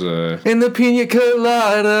 It is a... In the Pina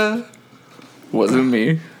Colada. Wasn't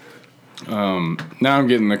me. Now I'm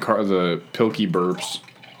getting the Pilky burps.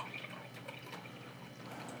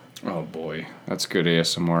 Oh boy, that's good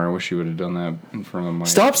ASMR. I wish you would have done that in front of the mic.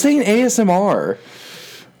 Stop saying ASMR.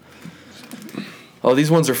 Oh,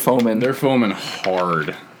 these ones are foaming. They're foaming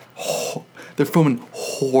hard. They're foaming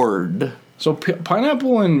hard. So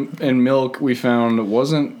pineapple and milk we found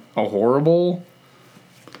wasn't a horrible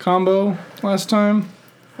combo last time.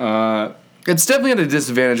 It's definitely at a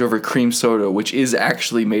disadvantage over cream soda, which is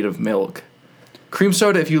actually made of milk. Cream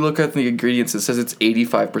soda, if you look at the ingredients, it says it's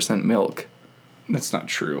 85% milk. That's not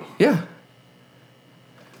true. Yeah.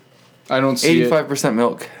 I don't see 85%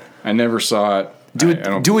 milk. I never saw it.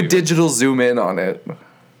 Do a digital zoom in on it.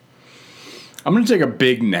 I'm going to take a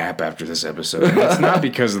big nap after this episode. And it's not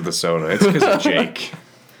because of the soda. It's because of Jake.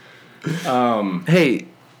 Hey,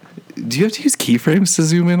 do you have to use keyframes to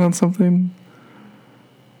zoom in on something?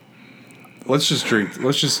 Let's just drink.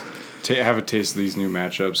 Let's just have a taste of these new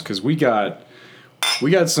matchups because we got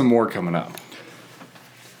some more coming up.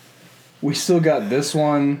 We still got this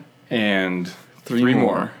one and three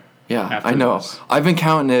more. Yeah, I know. This. I've been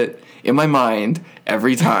counting it in my mind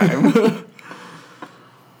every time.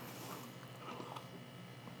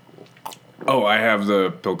 Oh, I have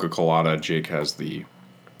the Pilka Colada. Jake has the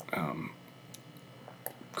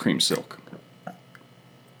cream silk.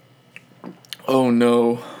 Oh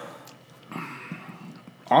no.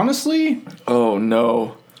 Honestly? Oh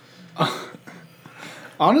no.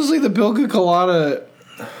 Honestly, the Pilka Colada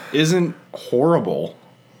isn't horrible.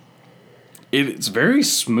 It's very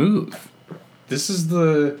smooth. This is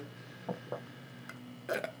the...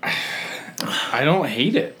 I don't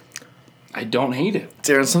hate it. I don't hate it.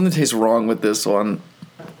 Darren, something tastes wrong with this one.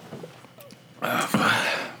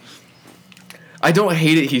 I don't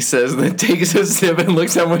hate it, he says, then takes a sip and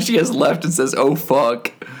looks how much he has left and says, oh,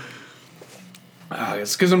 fuck.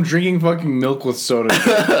 It's because I'm drinking fucking milk with soda.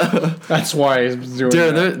 That's why I'm doing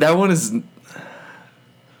Darren, that one is...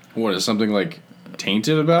 What, is something like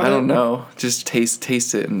tainted about it? I don't know. Just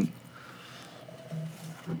taste it and...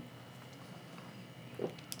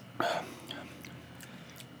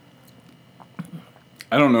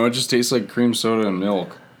 I don't know. It just tastes like cream soda and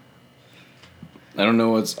milk. I don't know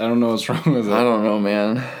what's wrong with it. I don't know,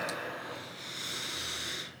 man.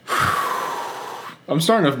 I'm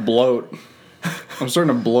starting to bloat. I'm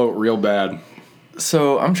starting to bloat real bad.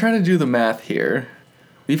 So I'm trying to do the math here.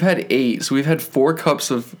 We've had 8, so we've had 4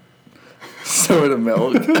 cups of soda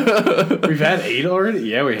milk. We've had 8 already?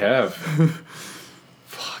 Yeah, we have.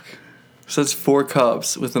 Fuck. So that's 4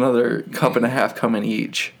 cups with another cup and a half coming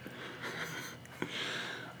each.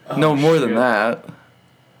 No, more than that.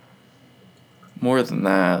 More than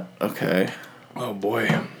that. Okay. Oh boy.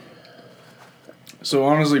 So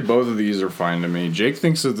honestly, both of these are fine to me. Jake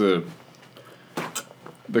thinks that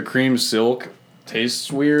the cream silk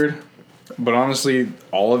tastes weird, but honestly,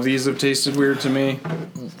 all of these have tasted weird to me.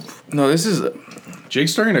 No, this is...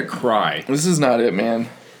 Jake's starting to cry. This is not it, man.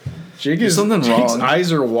 Jake's something Jake's wrong.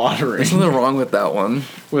 eyes are watering. There's something wrong with that one.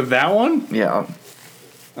 With that one? Yeah.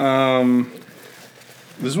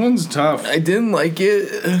 This one's tough. I didn't like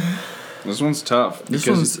it. This one's tough. This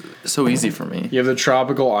one's so easy for me. You have the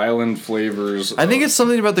tropical island flavors. I think it's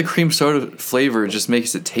something about the cream soda flavor just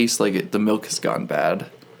makes it taste like the milk has gone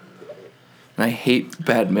bad. And I hate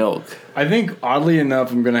bad milk. I think, oddly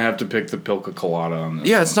enough, I'm going to have to pick the Pilka Colada on this.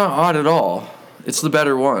 Yeah, it's not odd at all. It's the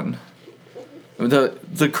better one.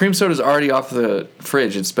 The cream soda's already off the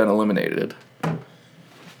fridge. It's been eliminated.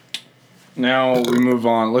 Now we move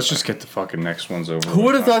on. Let's just get the fucking next ones over. Who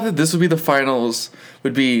would have thought that this would be the finals?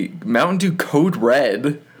 Would be Mountain Dew Code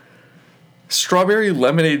Red, Strawberry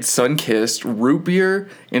Lemonade Sunkissed, Root Beer,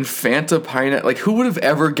 and Fanta Pineapple. Like, who would have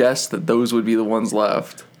ever guessed that those would be the ones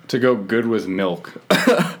left? To go good with milk.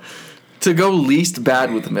 To go least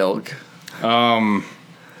bad with milk.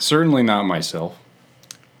 Certainly not myself.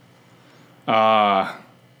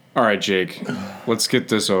 All right, Jake. Let's get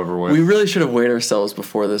this over with. We really should have weighed ourselves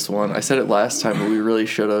before this one. I said it last time, but we really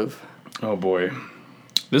should have. Oh, boy.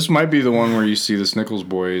 This might be the one where you see the Snickles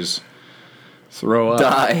boys throw up.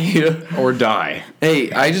 Die. Or die.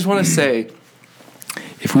 Hey, I just want to say,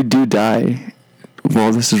 if we do die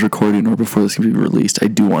while this is recording or before this can be released, I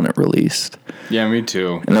do want it released. Yeah, me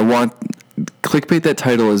too. And I want... Clickbait that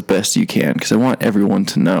title as best you can, because I want everyone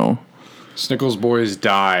to know. Snickles boys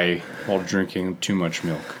die while drinking too much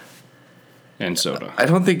milk and soda. I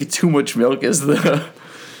don't think too much milk is the...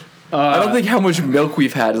 I don't think how much milk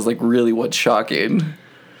we've had is, like, really what's shocking.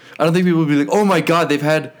 I don't think people would be like, oh my god, they've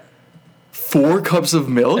had 4 cups of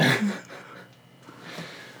milk?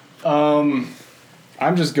 I'm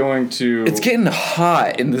just going to... It's getting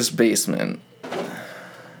hot in this basement.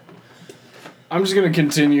 I'm just going to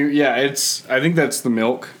continue. Yeah, I think that's the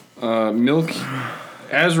milk. Milk,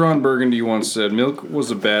 as Ron Burgundy once said, milk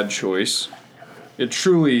was a bad choice. It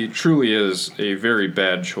truly, truly is a very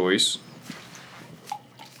bad choice.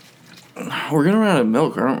 We're gonna run out of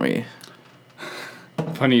milk, aren't we?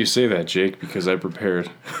 Funny you say that, Jake, because I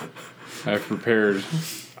prepared. I've prepared.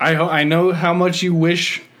 I know how much you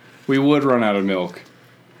wish we would run out of milk,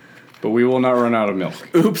 but we will not run out of milk.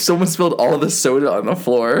 Oops, someone spilled all of the soda on the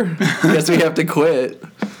floor. Guess we have to quit.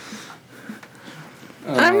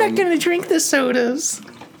 I'm not gonna drink the sodas.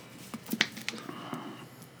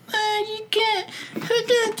 You can't. I'm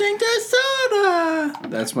gonna drink the soda.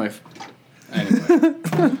 That's my... Anyway.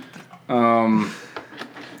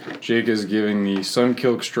 Jake is giving the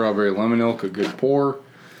Sunkilk Strawberry Lemon Milk a good pour.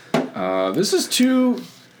 This is two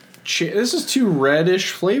reddish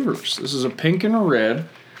flavors. This is a pink and a red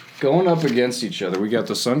going up against each other. We got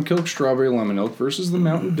the Sunkilk Strawberry Lemon Milk versus the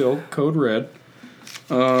Mountain Dew Code Red.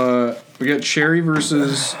 We got cherry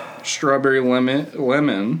versus strawberry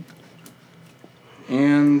lemon.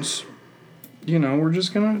 And, you know, we're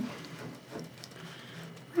just gonna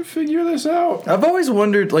figure this out. I've always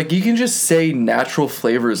wondered, like, you can just say natural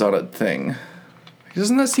flavors on a thing.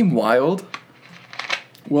 Doesn't that seem wild?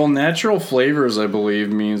 Well, natural flavors, I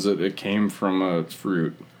believe, means that it came from a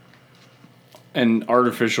fruit. And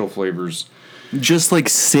artificial flavors. Just like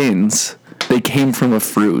sins, they came from a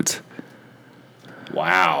fruit.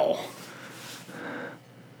 Wow.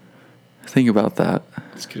 Think about that.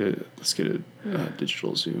 Let's get a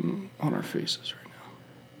digital zoom on our faces right now.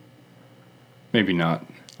 Maybe not.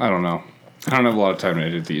 I don't know. I don't have a lot of time to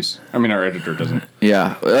edit these. I mean, our editor doesn't.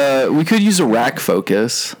 Yeah. We could use a rack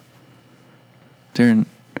focus. Darren,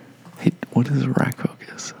 hey, what is a rack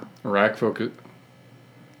focus? A rack focus.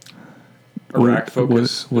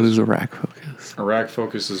 What is a rack focus? A rack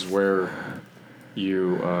focus is where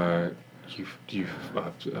you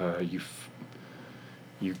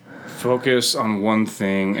focus on one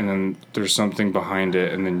thing, and then there's something behind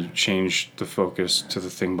it, and then you change the focus to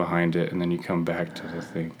the thing behind it, and then you come back to the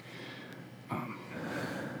thing.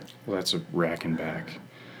 Well, that's a rack and back.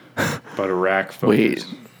 But a rack focus.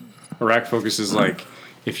 A rack focus is like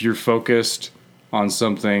if you're focused on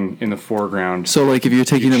something in the foreground. So, like, if you're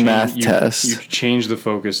taking a math test, you change the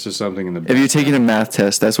focus to something in the back. If you're taking a math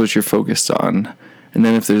test, that's what you're focused on. And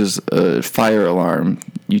then if there's a fire alarm,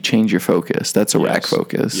 you change your focus. That's a rack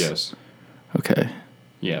focus. Yes. Okay.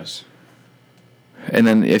 Yes. And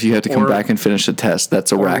then if you have to come back and finish the test,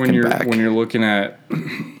 that's a rack and back. When you're looking at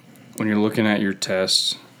your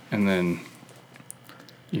tests, and then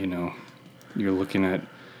you're looking at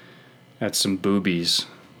some boobies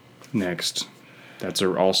next. That's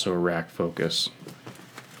also a rack focus.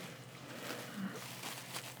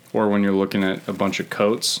 Or when you're looking at a bunch of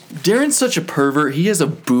coats. Darren's such a pervert. He has a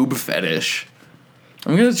boob fetish.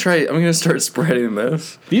 I'm gonna start spreading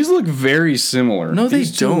this. These look very similar. No,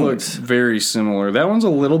 These they don't. Look very similar. That one's a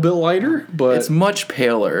little bit lighter, but it's much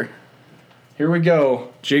paler. Here we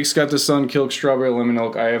go. Jake's got the Sunkilk Strawberry Lemon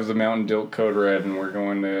Milk. I have the Mountain Dew Code Red, and we're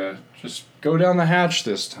going to just go down the hatch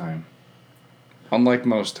this time. Unlike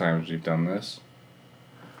most times we've done this.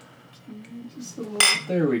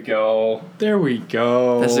 There we go. There we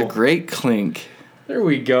go. That's a great clink. There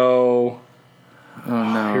we go.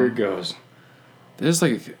 Oh no. Here it goes. There's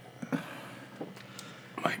like...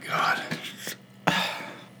 My God.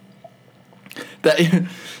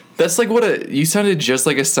 That's like you sounded just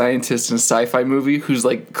like a scientist in a sci-fi movie whose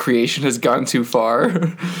like creation has gone too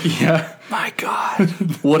far. Yeah. My God.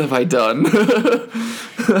 What have I done?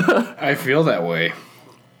 I feel that way.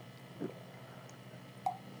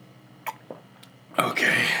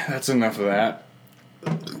 Okay, that's enough of that.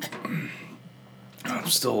 I'm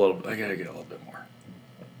still I gotta get a little bit more.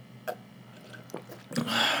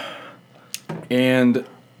 And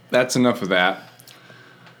that's enough of that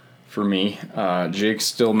for me. Jake's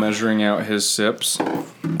still measuring out his sips.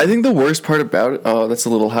 I think the worst part about it... Oh, that's a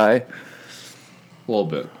little high. A little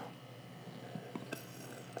bit.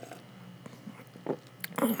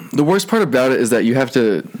 The worst part about it is that you have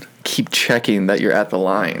to keep checking that you're at the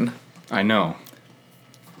line. I know.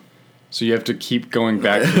 So you have to keep going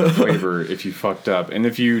back to the flavor if you fucked up. And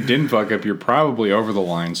if you didn't fuck up, you're probably over the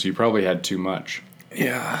line, so you probably had too much.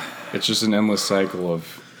 Yeah. It's just an endless cycle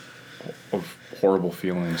of horrible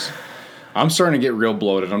feelings. I'm starting to get real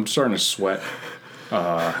bloated. I'm starting to sweat.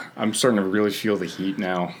 I'm starting to really feel the heat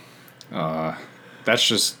now. I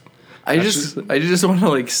just want to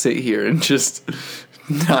like sit here and just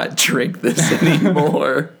not drink this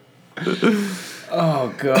anymore.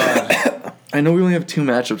 Oh God. I know we only have 2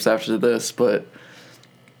 matchups after this, but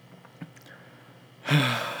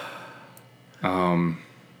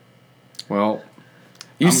well,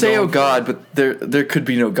 you say "Oh God," but there could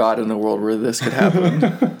be no God in the world where this could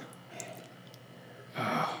happen.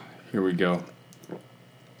 Here we go.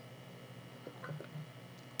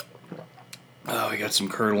 Oh, we got some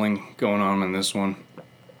curdling going on in this one.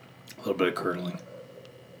 A little bit of curdling.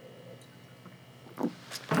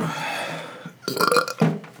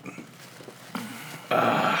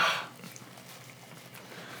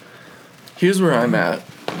 Here's where I'm at.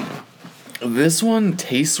 This one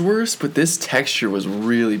tastes worse, but this texture was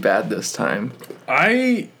really bad this time.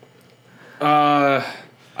 I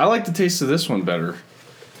like the taste of this one better.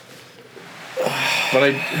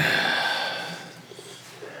 But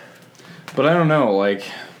I don't know, like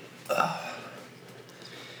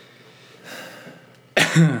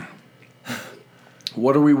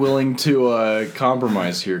what are we willing to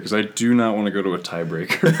compromise here? Because I do not want to go to a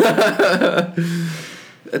tiebreaker.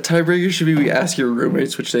 A tiebreaker should be we ask your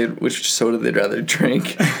roommates which soda they'd rather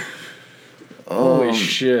drink. Holy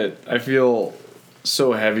shit. I feel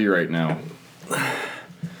so heavy right now.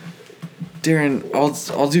 Darren,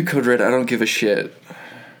 I'll do Code Red. I don't give a shit.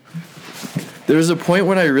 There was a point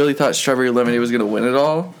when I really thought Strawberry Lemonade was going to win it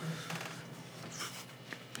all.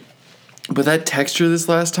 But that texture this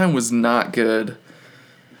last time was not good.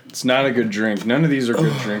 It's not a good drink. None of these are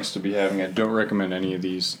good drinks to be having. I don't recommend any of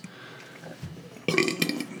these.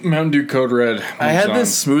 Mountain Dew Code Red. I had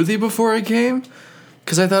this smoothie before I came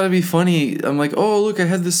because I thought it'd be funny. I'm like, oh, look, I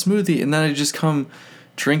had this smoothie. And then I just come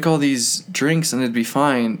drink all these drinks and it'd be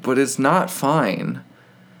fine, but it's not fine.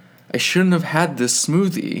 I shouldn't have had this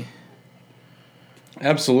smoothie.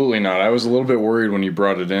 Absolutely not. I was a little bit worried when you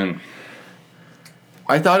brought it in.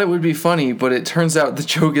 I thought it would be funny, but it turns out the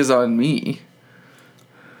joke is on me.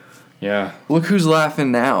 Yeah. Look who's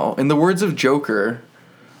laughing now. In the words of Joker,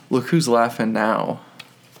 look who's laughing now.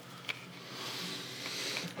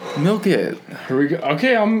 Milk it. Here we go.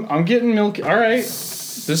 Okay, I'm getting milk. All right.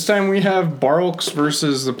 This time we have Barlks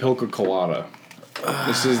versus the Pilka Colada.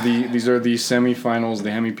 These are the semifinals, the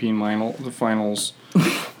Hemipene the finals.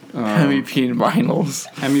 Hemipene Finals.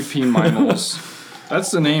 Hemipene Finals.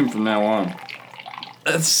 That's the name from now on.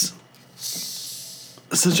 That's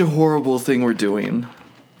such a horrible thing we're doing.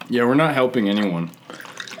 Yeah, we're not helping anyone.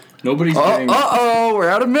 Nobody's getting. We're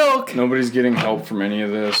out of milk. Nobody's getting help from any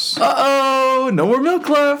of this. No more milk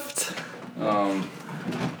left.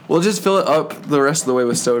 We'll just fill it up the rest of the way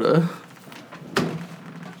with soda.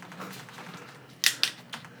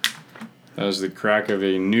 That was the crack of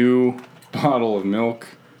a new bottle of milk.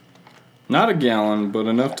 Not a gallon, but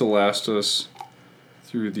enough to last us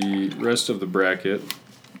through the rest of the bracket.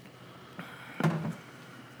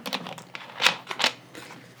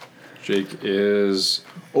 Jake is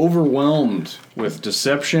overwhelmed with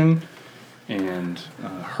deception and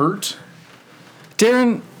hurt,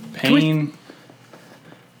 Darren, pain.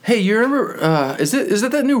 Hey, you remember? Is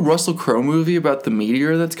it that new Russell Crowe movie about the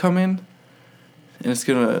meteor that's coming? And it's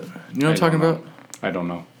gonna. You know what I'm talking about? I don't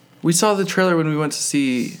know. We saw the trailer when we went to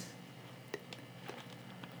see.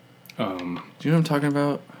 Do you know what I'm talking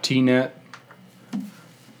about? T-Net. Do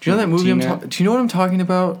you know that movie? T-Net. Do you know what I'm talking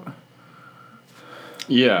about?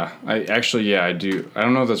 Yeah, I do. I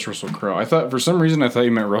don't know if that's Russell Crowe. For some reason I thought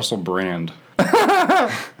you meant Russell Brand. I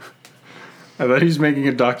thought he was making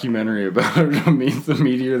a documentary about the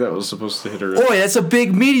meteor that was supposed to hit Earth. Boy, that's a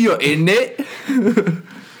big meteor, isn't it?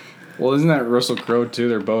 Well, isn't that Russell Crowe too?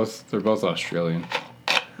 They're both Australian.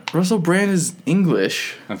 Russell Brand is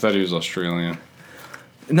English. I thought he was Australian.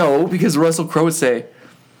 No, because Russell Crowe would say,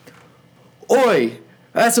 "Oi,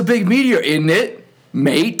 that's a big meteor, isn't it,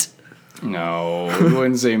 mate?" No, you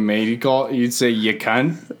wouldn't say mate. You'd say you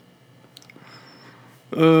cunt.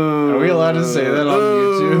 Are we allowed to say that on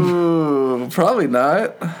YouTube? Probably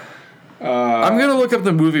not. I'm gonna look up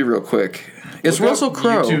the movie real quick. It's Russell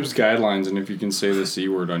Crowe. YouTube's guidelines, and if you can say the C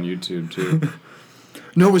word on YouTube too.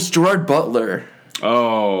 No, it's Gerard Butler.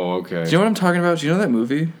 Oh, okay. Do you know what I'm talking about? Do you know that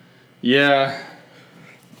movie? Yeah.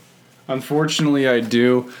 Unfortunately, I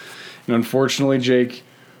do. And unfortunately, Jake,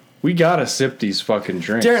 we gotta sip these fucking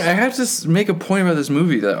drinks. Darren, I have to make a point about this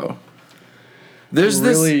movie, though.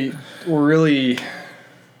 We're really...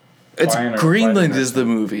 It's Greenland is the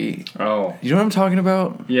movie. Oh. You know what I'm talking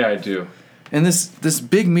about? Yeah, I do. And this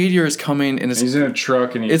big meteor is coming, and he's in a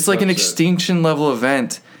truck, and it's like an extinction level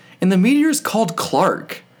event, and the meteor is called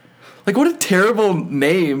Clark. Like, what a terrible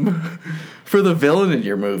name for the villain in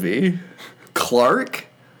your movie. Clark?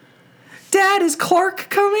 Dad, is Clark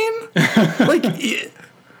coming? Like,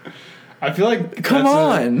 I feel like come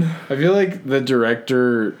on. I feel like the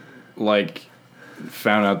director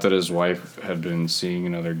found out that his wife had been seeing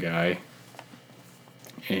another guy,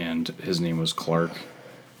 and his name was Clark.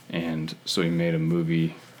 And so he made a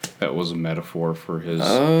movie that was a metaphor for his.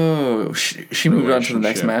 Oh, she moved on to the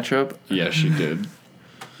next matchup? Yeah, she did.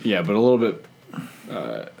 Yeah, but a little bit,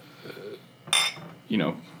 a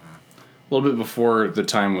little bit before the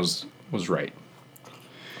time was right.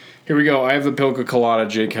 Here we go. I have the Pilka Colada.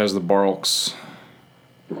 Jake has the Barlks.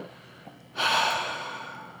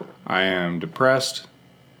 I am depressed.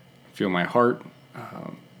 I feel my heart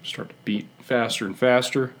start to beat faster and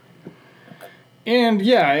faster. And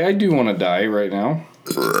yeah, I do want to die right now.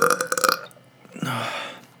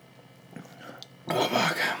 Oh,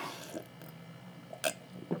 fuck.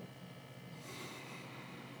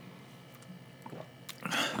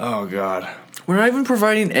 Oh, God. We're not even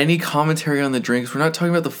providing any commentary on the drinks. We're not talking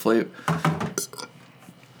about the flavor.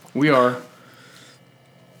 We are.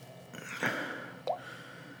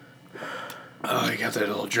 Oh, you got that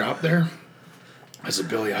little drop there? That's a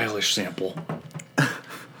Billie Eilish sample.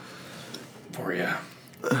 For you.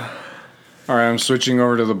 All right, I'm switching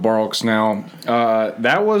over to the Barlks now.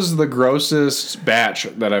 That was the grossest batch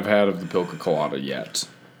that I've had of the Pilka Colada yet.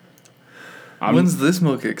 When's this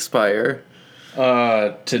milk expire?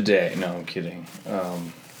 Today. No, I'm kidding. About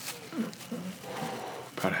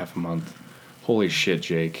half a month. Holy shit,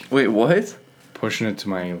 Jake. Wait, what? Pushing it to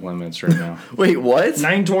my limits right now. Wait, what?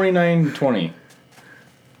 9/29/20.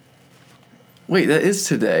 Wait, that is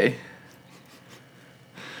today.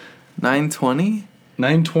 9/20?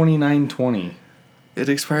 9/29/20. It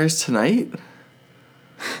expires tonight?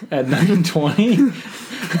 At 9:20?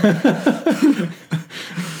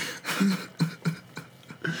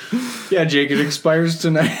 Yeah, Jake, it expires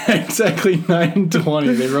tonight exactly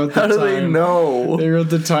 9:20. They wrote the How time. do they know? They wrote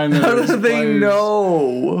the time that How it do they expires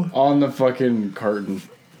know? on the fucking carton.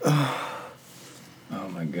 Oh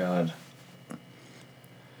my god.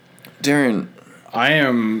 Darren,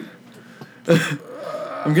 I'm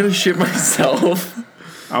gonna shit myself.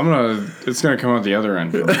 it's gonna come out the other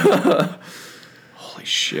end for me. Holy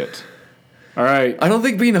shit. Alright. I don't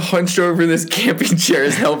think being hunched over in this camping chair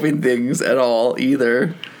is helping things at all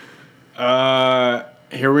either.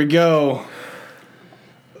 Here we go.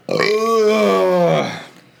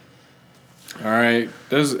 Alright.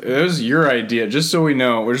 It was your idea, just so we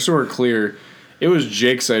know, just so we're clear. It was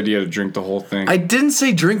Jake's idea to drink the whole thing. I didn't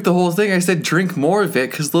say drink the whole thing. I said drink more of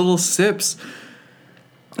it because little sips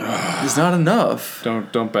is not enough.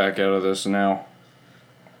 Don't back out of this now.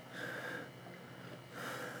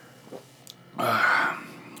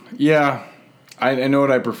 Yeah, I know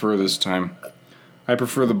what I prefer this time. I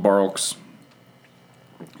prefer the Barlks.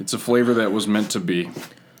 It's a flavor that was meant to be.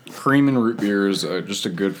 Cream and root beer is just a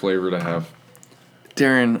good flavor to have.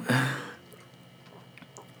 Darren,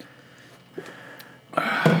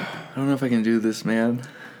 I don't know if I can do this, man.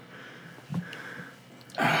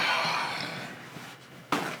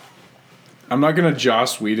 I'm not going to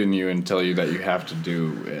Joss Whedon you and tell you that you have to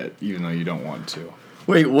do it, even though you don't want to.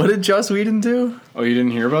 Wait, what did Joss Whedon do? Oh, you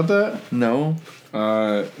didn't hear about that? No.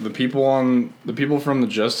 The people from the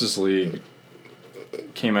Justice League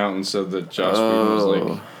came out and said that Joss Whedon was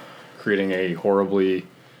like creating a horribly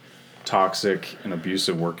toxic and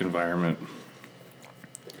abusive work environment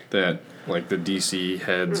that like the DC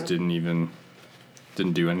heads didn't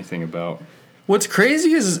do anything about. What's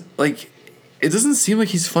crazy is like it doesn't seem like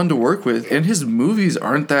he's fun to work with, and his movies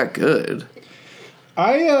aren't that good.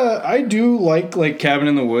 I do like Cabin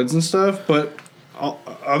in the Woods and stuff, but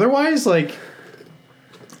otherwise, like,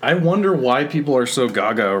 I wonder why people are so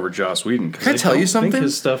gaga over Joss Whedon. Can I tell you something? I think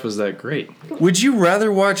his stuff is that great. Would you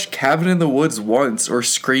rather watch Cabin in the Woods once or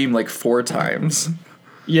Scream like 4 times?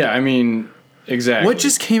 Yeah, I mean, exactly. What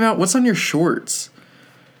just came out? What's on your shorts?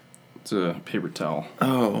 It's a paper towel.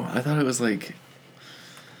 Oh, I thought it was like...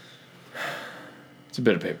 It's a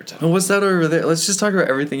bit of paper towel. Oh, what's that over there? Let's just talk about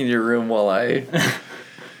everything in your room while I...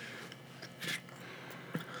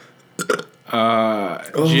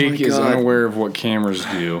 Jake is unaware of what cameras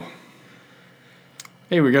do.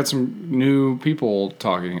 Hey, we got some new people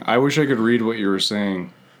talking. I wish I could read what you were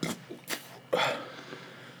saying.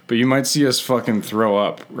 But you might see us fucking throw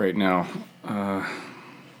up right now.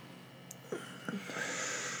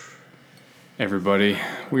 Everybody,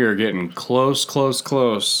 we are getting close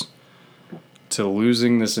to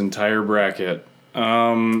losing this entire bracket.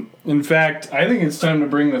 In fact, I think it's time to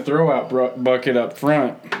bring the throwout bucket up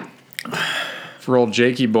front for old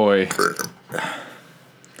Jakey boy.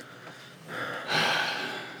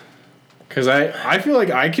 Because I feel like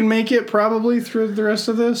I can make it probably through the rest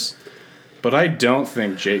of this, but I don't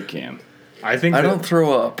think Jake can. I don't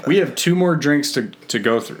throw up. We have 2 more drinks to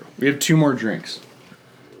go through. We have 2 more drinks.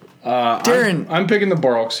 Darren, I'm picking the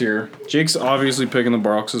Barlks here. Jake's obviously picking the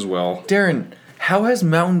Barlks as well. Darren, how has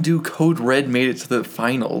Mountain Dew Code Red made it to the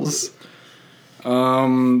finals?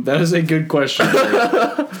 That is a good question.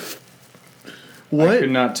 What? I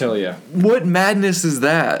could not tell you. What madness is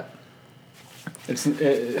that? I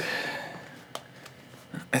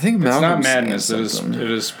think Malcolm's it's not madness. saying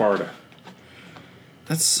It is Sparta.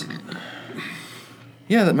 That's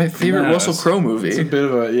my favorite Russell Crowe movie. It's a bit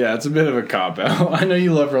of a cop out. I know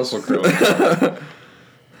you love Russell Crowe.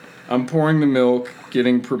 I'm pouring the milk,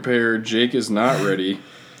 getting prepared. Jake is not ready.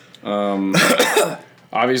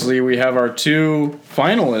 Obviously, we have our 2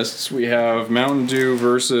 finalists. We have Mountain Dew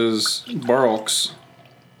versus Barlks.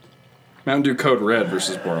 Mountain Dew Code Red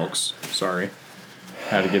versus Barlks. Sorry.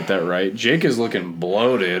 Had to get that right. Jake is looking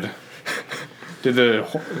bloated. Did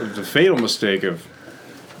the fatal mistake of...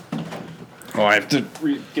 Oh, I have to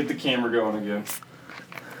get the camera going again.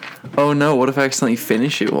 Oh no, what if I accidentally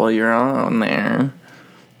finish it while you're on there?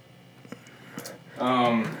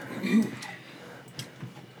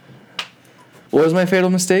 What was my fatal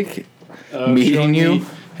mistake? Meeting you?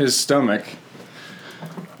 His stomach.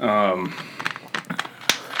 Now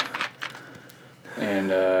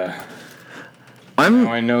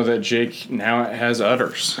I know that Jake now has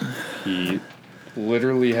udders. He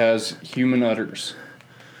literally has human udders.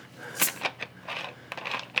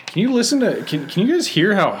 Can you listen to... Can you guys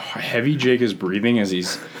hear how heavy Jake is breathing as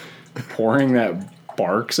he's pouring that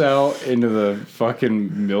Barks out into the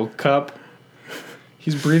fucking milk cup?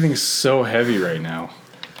 He's breathing so heavy right now.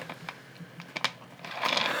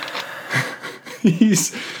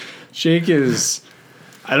 Jake is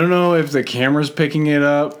I don't know if the camera's picking it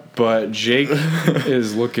up, but Jake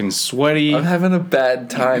is looking sweaty. I'm having a bad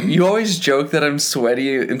time. You always joke that I'm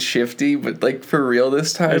sweaty and shifty, but like for real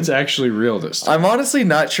this time. It's actually real this time. I'm honestly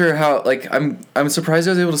not sure how. Like I'm surprised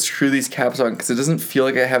I was able to screw these caps on because it doesn't feel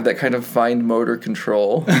like I have that kind of fine motor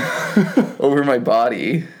control over my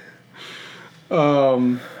body. All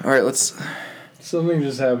right, let's. Something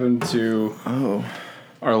just happened to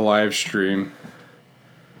our live stream.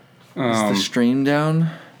 Is the stream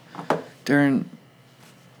down? Darren,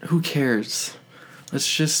 who cares? Let's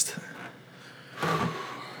just... I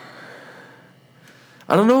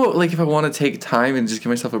don't know, like, if I want to take time and just give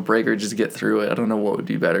myself a break or just get through it. I don't know what would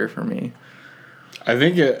be better for me. I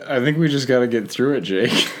think we just got to get through it,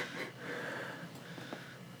 Jake.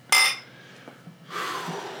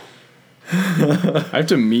 I have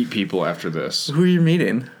to meet people after this. Who are you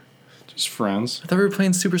meeting? Just friends. I thought we were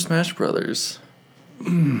playing Super Smash Brothers.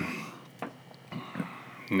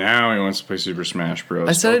 Now he wants to play Super Smash Bros.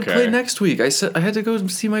 I said I'd play next week. I said I had to go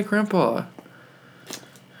see my grandpa.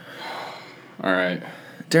 All right.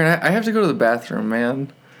 Darren, I have to go to the bathroom,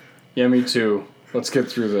 man. Yeah, me too. Let's get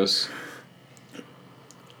through this.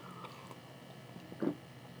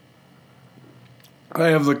 I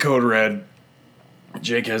have the code red.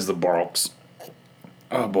 Jake has the Barks.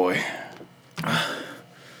 Oh boy.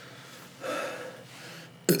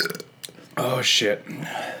 Oh shit.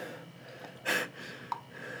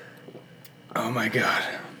 Oh my god.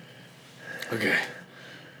 Okay.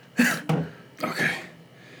 Okay.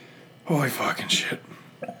 Holy fucking shit.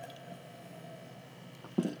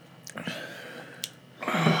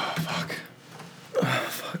 Oh fuck. Oh,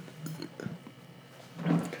 fuck.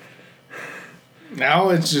 Now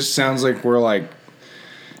it just sounds like we're like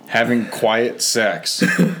having quiet sex.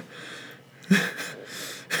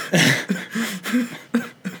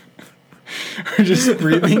 We're just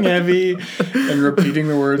breathing heavy and repeating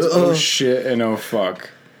the words, oh shit and oh fuck.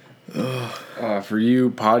 For you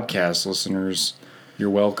podcast listeners, you're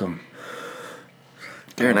welcome.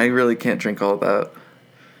 Darren, I really can't drink all that.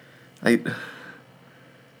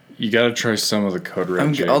 You gotta try some of the Code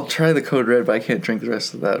Red, Jake. I'll try the Code Red, but I can't drink the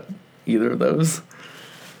rest of that. Either of those.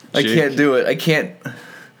 Jake, I can't do it. I can't.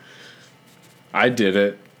 I did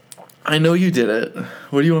it. I know you did it.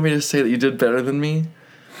 What do you want me to say, that you did better than me?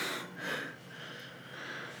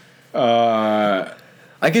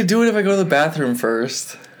 I could do it if I go to the bathroom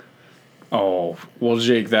first. Oh, well,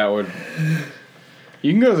 Jake, that would...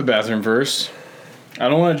 You can go to the bathroom first. I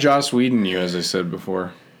don't want to Joss Whedon you, as I said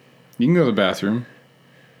before. You can go to the bathroom.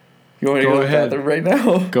 You want me to go to the bathroom right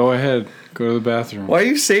now? Go ahead. Go to the bathroom. Why are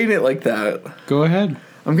you saying it like that? Go ahead.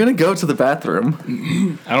 I'm going to go to the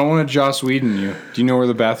bathroom. I don't want to Joss Whedon you. Do you know where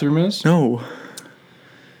the bathroom is? No.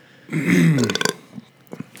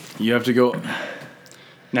 You have to go...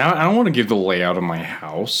 Now, I don't want to give the layout of my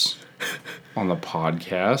house on the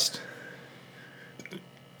podcast.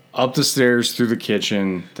 Up the stairs, through the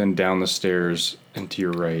kitchen, then down the stairs, and to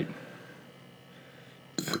your right.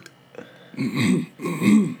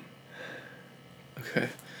 Okay.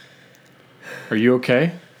 Are you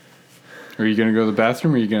okay? Are you going to go to the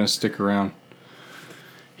bathroom, or are you going to stick around?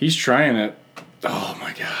 He's trying it. Oh,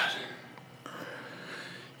 my God.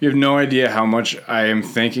 You have no idea how much I am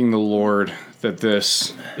thanking the Lord that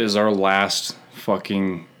this is our last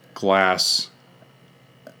fucking glass.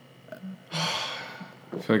 I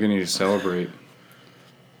feel like I need to celebrate.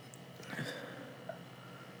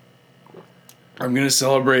 I'm going to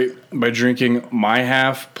celebrate by drinking my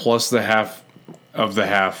half plus the half of the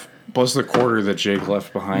half plus the quarter that Jake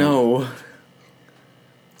left behind. No.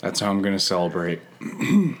 That's how I'm going to celebrate.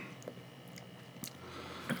 Oh,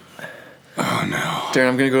 no. Darren,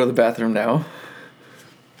 I'm going to go to the bathroom now.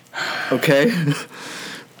 Okay?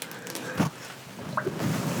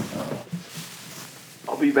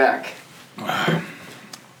 I'll be back.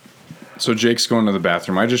 So Jake's going to the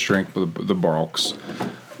bathroom. I just drank the Barks.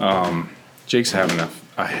 Jake's having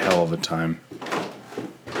a hell of a time.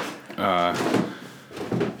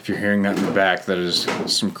 If you're hearing that in the back, that is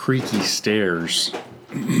some creaky stairs.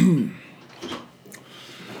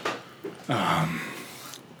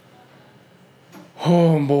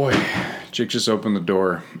 Oh boy. Jake just opened the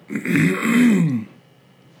door.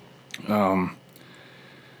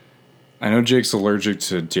 I know Jake's allergic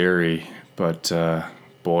to dairy, but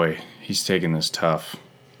boy, he's taking this tough.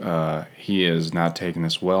 He is not taking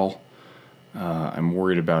this well. I'm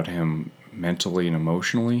worried about him mentally and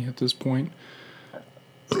emotionally at this point.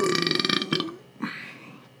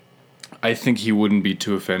 I think he wouldn't be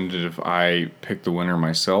too offended if I picked the winner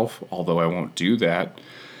myself, although I won't do that.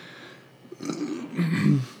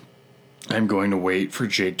 I'm going to wait for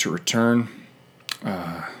Jake to return.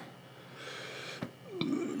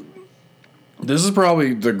 This is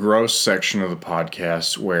probably the gross section of the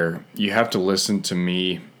podcast where you have to listen to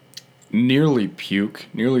me nearly puke,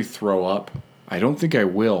 nearly throw up. I don't think I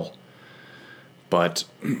will, but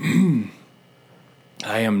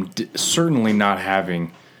I am certainly not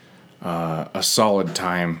having a solid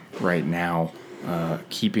time right now,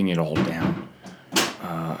 keeping it all down.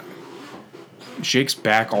 Jake's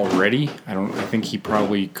back already. I think he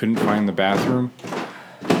probably couldn't find the bathroom.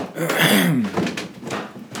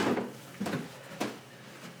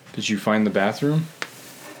 Did you find the bathroom?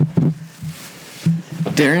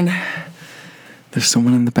 Darren, there's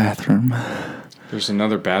someone in the bathroom. There's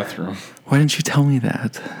another bathroom. Why didn't you tell me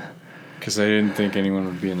that? Because I didn't think anyone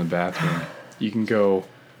would be in the bathroom. You can go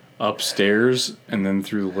upstairs and then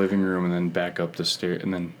through the living room and then back up the stair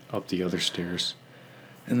and then up the other stairs.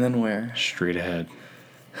 And then where? Straight ahead.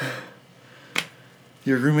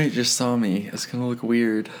 Your roommate just saw me. It's gonna look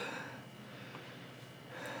weird.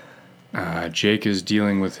 Jake is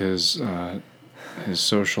dealing with his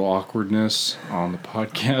social awkwardness on the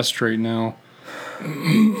podcast right now.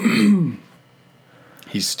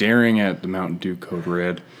 He's staring at the Mountain Dew Code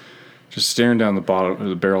Red. Just staring down the bottom of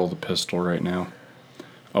the barrel of the pistol right now.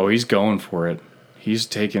 Oh, he's going for it. He's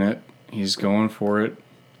taking it. He's going for it.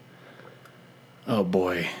 Oh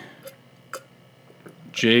boy.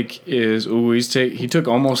 Jake is he took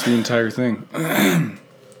almost the entire thing.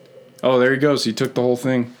 Oh, there he goes. He took the whole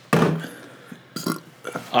thing.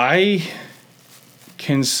 I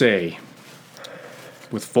can say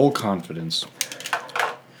with full confidence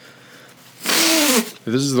that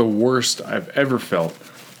this is the worst I've ever felt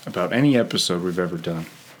about any episode we've ever done.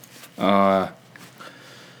 I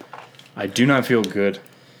do not feel good.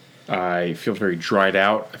 I feel very dried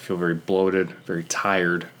out. I feel very bloated, very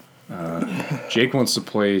tired. Jake wants to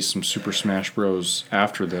play some Super Smash Bros.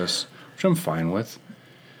 After this, which I'm fine with,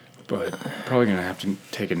 but probably going to have to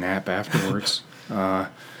take a nap afterwards.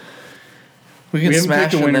 We can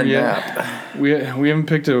smash and then nap. We haven't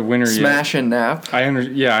picked a winner yet. Smash and nap. I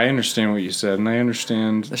understand what you said, and I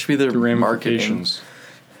understand that should be the ramifications.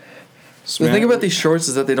 The thing about these shorts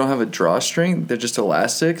is that they don't have a drawstring; they're just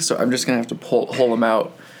elastic. So I'm just gonna have to pull them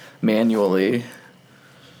out manually.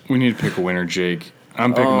 We need to pick a winner, Jake.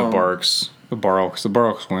 I'm picking the Barks. The Barks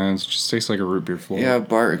wins. It just tastes like a root beer float. Yeah,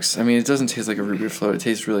 Barks. I mean, it doesn't taste like a root beer float. It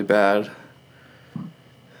tastes really bad.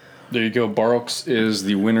 There you go. Barks is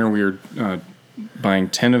the winner. We are buying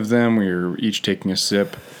 10 of them. We are each taking a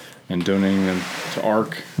sip and donating them to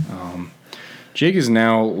ARC. Jake is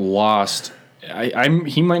now lost.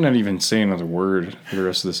 He might not even say another word for the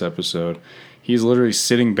rest of this episode. He's literally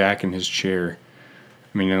sitting back in his chair.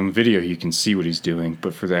 I mean, on the video you can see what he's doing,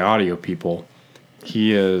 but for the audio people,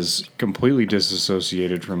 he is completely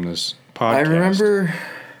disassociated from this podcast. I remember,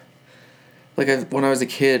 when I was a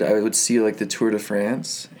kid, I would see the Tour de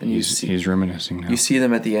France, and he's reminiscing now. You see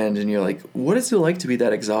them at the end, and you're like, "What is it like to be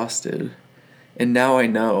that exhausted?" And now I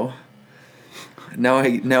know. Now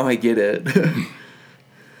I get it.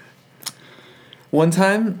 One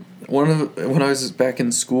time, when I was back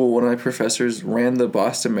in school, one of my professors ran the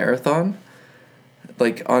Boston Marathon,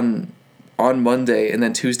 on Monday, and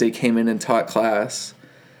then Tuesday came in and taught class.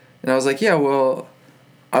 And I was like, yeah, well,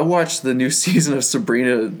 I watched the new season of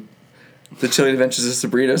Sabrina, The Chilling Adventures of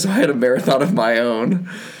Sabrina, so I had a marathon of my own.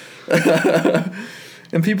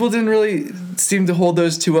 And people didn't really seem to hold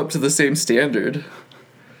those two up to the same standard.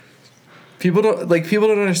 People don't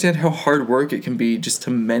understand how hard work it can be just to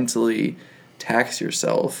mentally tax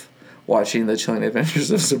yourself watching The Chilling Adventures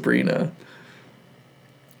of Sabrina.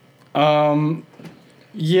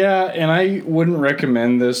 Yeah, and I wouldn't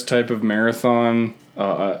recommend this type of marathon,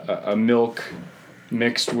 a milk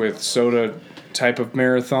mixed with soda type of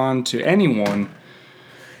marathon to anyone.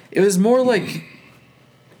 It was more like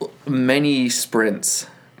many sprints,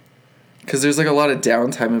 because there's a lot of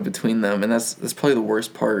downtime in between them, and that's probably the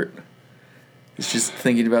worst part. It's just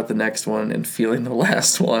thinking about the next one and feeling the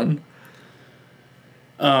last one.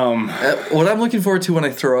 What I'm looking forward to when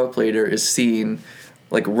I throw up later is seeing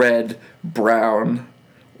red, brown,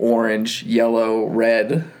 orange, yellow,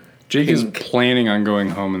 red. Jake pink. is planning on going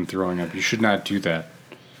home and throwing up. You should not do that.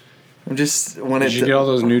 I'm just you should get all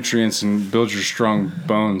those nutrients and build your strong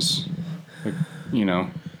bones.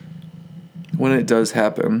 When it does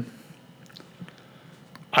happen.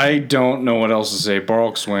 I don't know what else to say.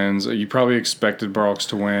 Barks wins. You probably expected Barks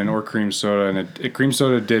to win, or Cream Soda, and Cream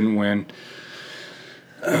Soda didn't win.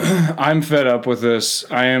 I'm fed up with this.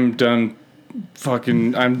 I am done.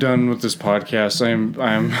 I'm done with this podcast.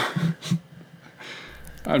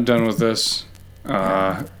 I'm done with this.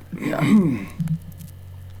 Yeah.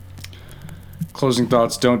 Closing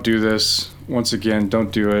thoughts. Don't do this. Once again,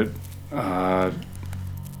 don't do it.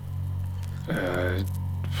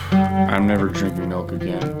 I'm never drinking milk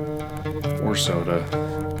again. Or soda.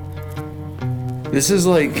 This is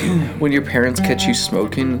like when your parents catch you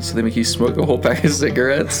smoking, so they make you smoke a whole pack of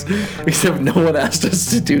cigarettes. Except no one asked us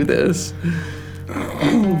to do this.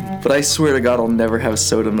 But I swear to God, I'll never have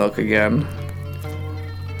soda milk again.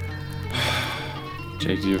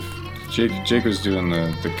 Jake was doing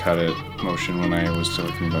the cut it motion when I was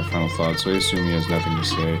talking about final thoughts, so I assume he has nothing to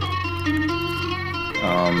say.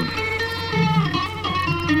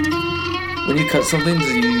 When you cut something, do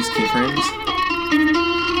you use keyframes?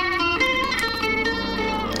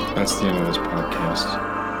 That's the end of this podcast.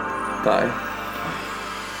 Bye.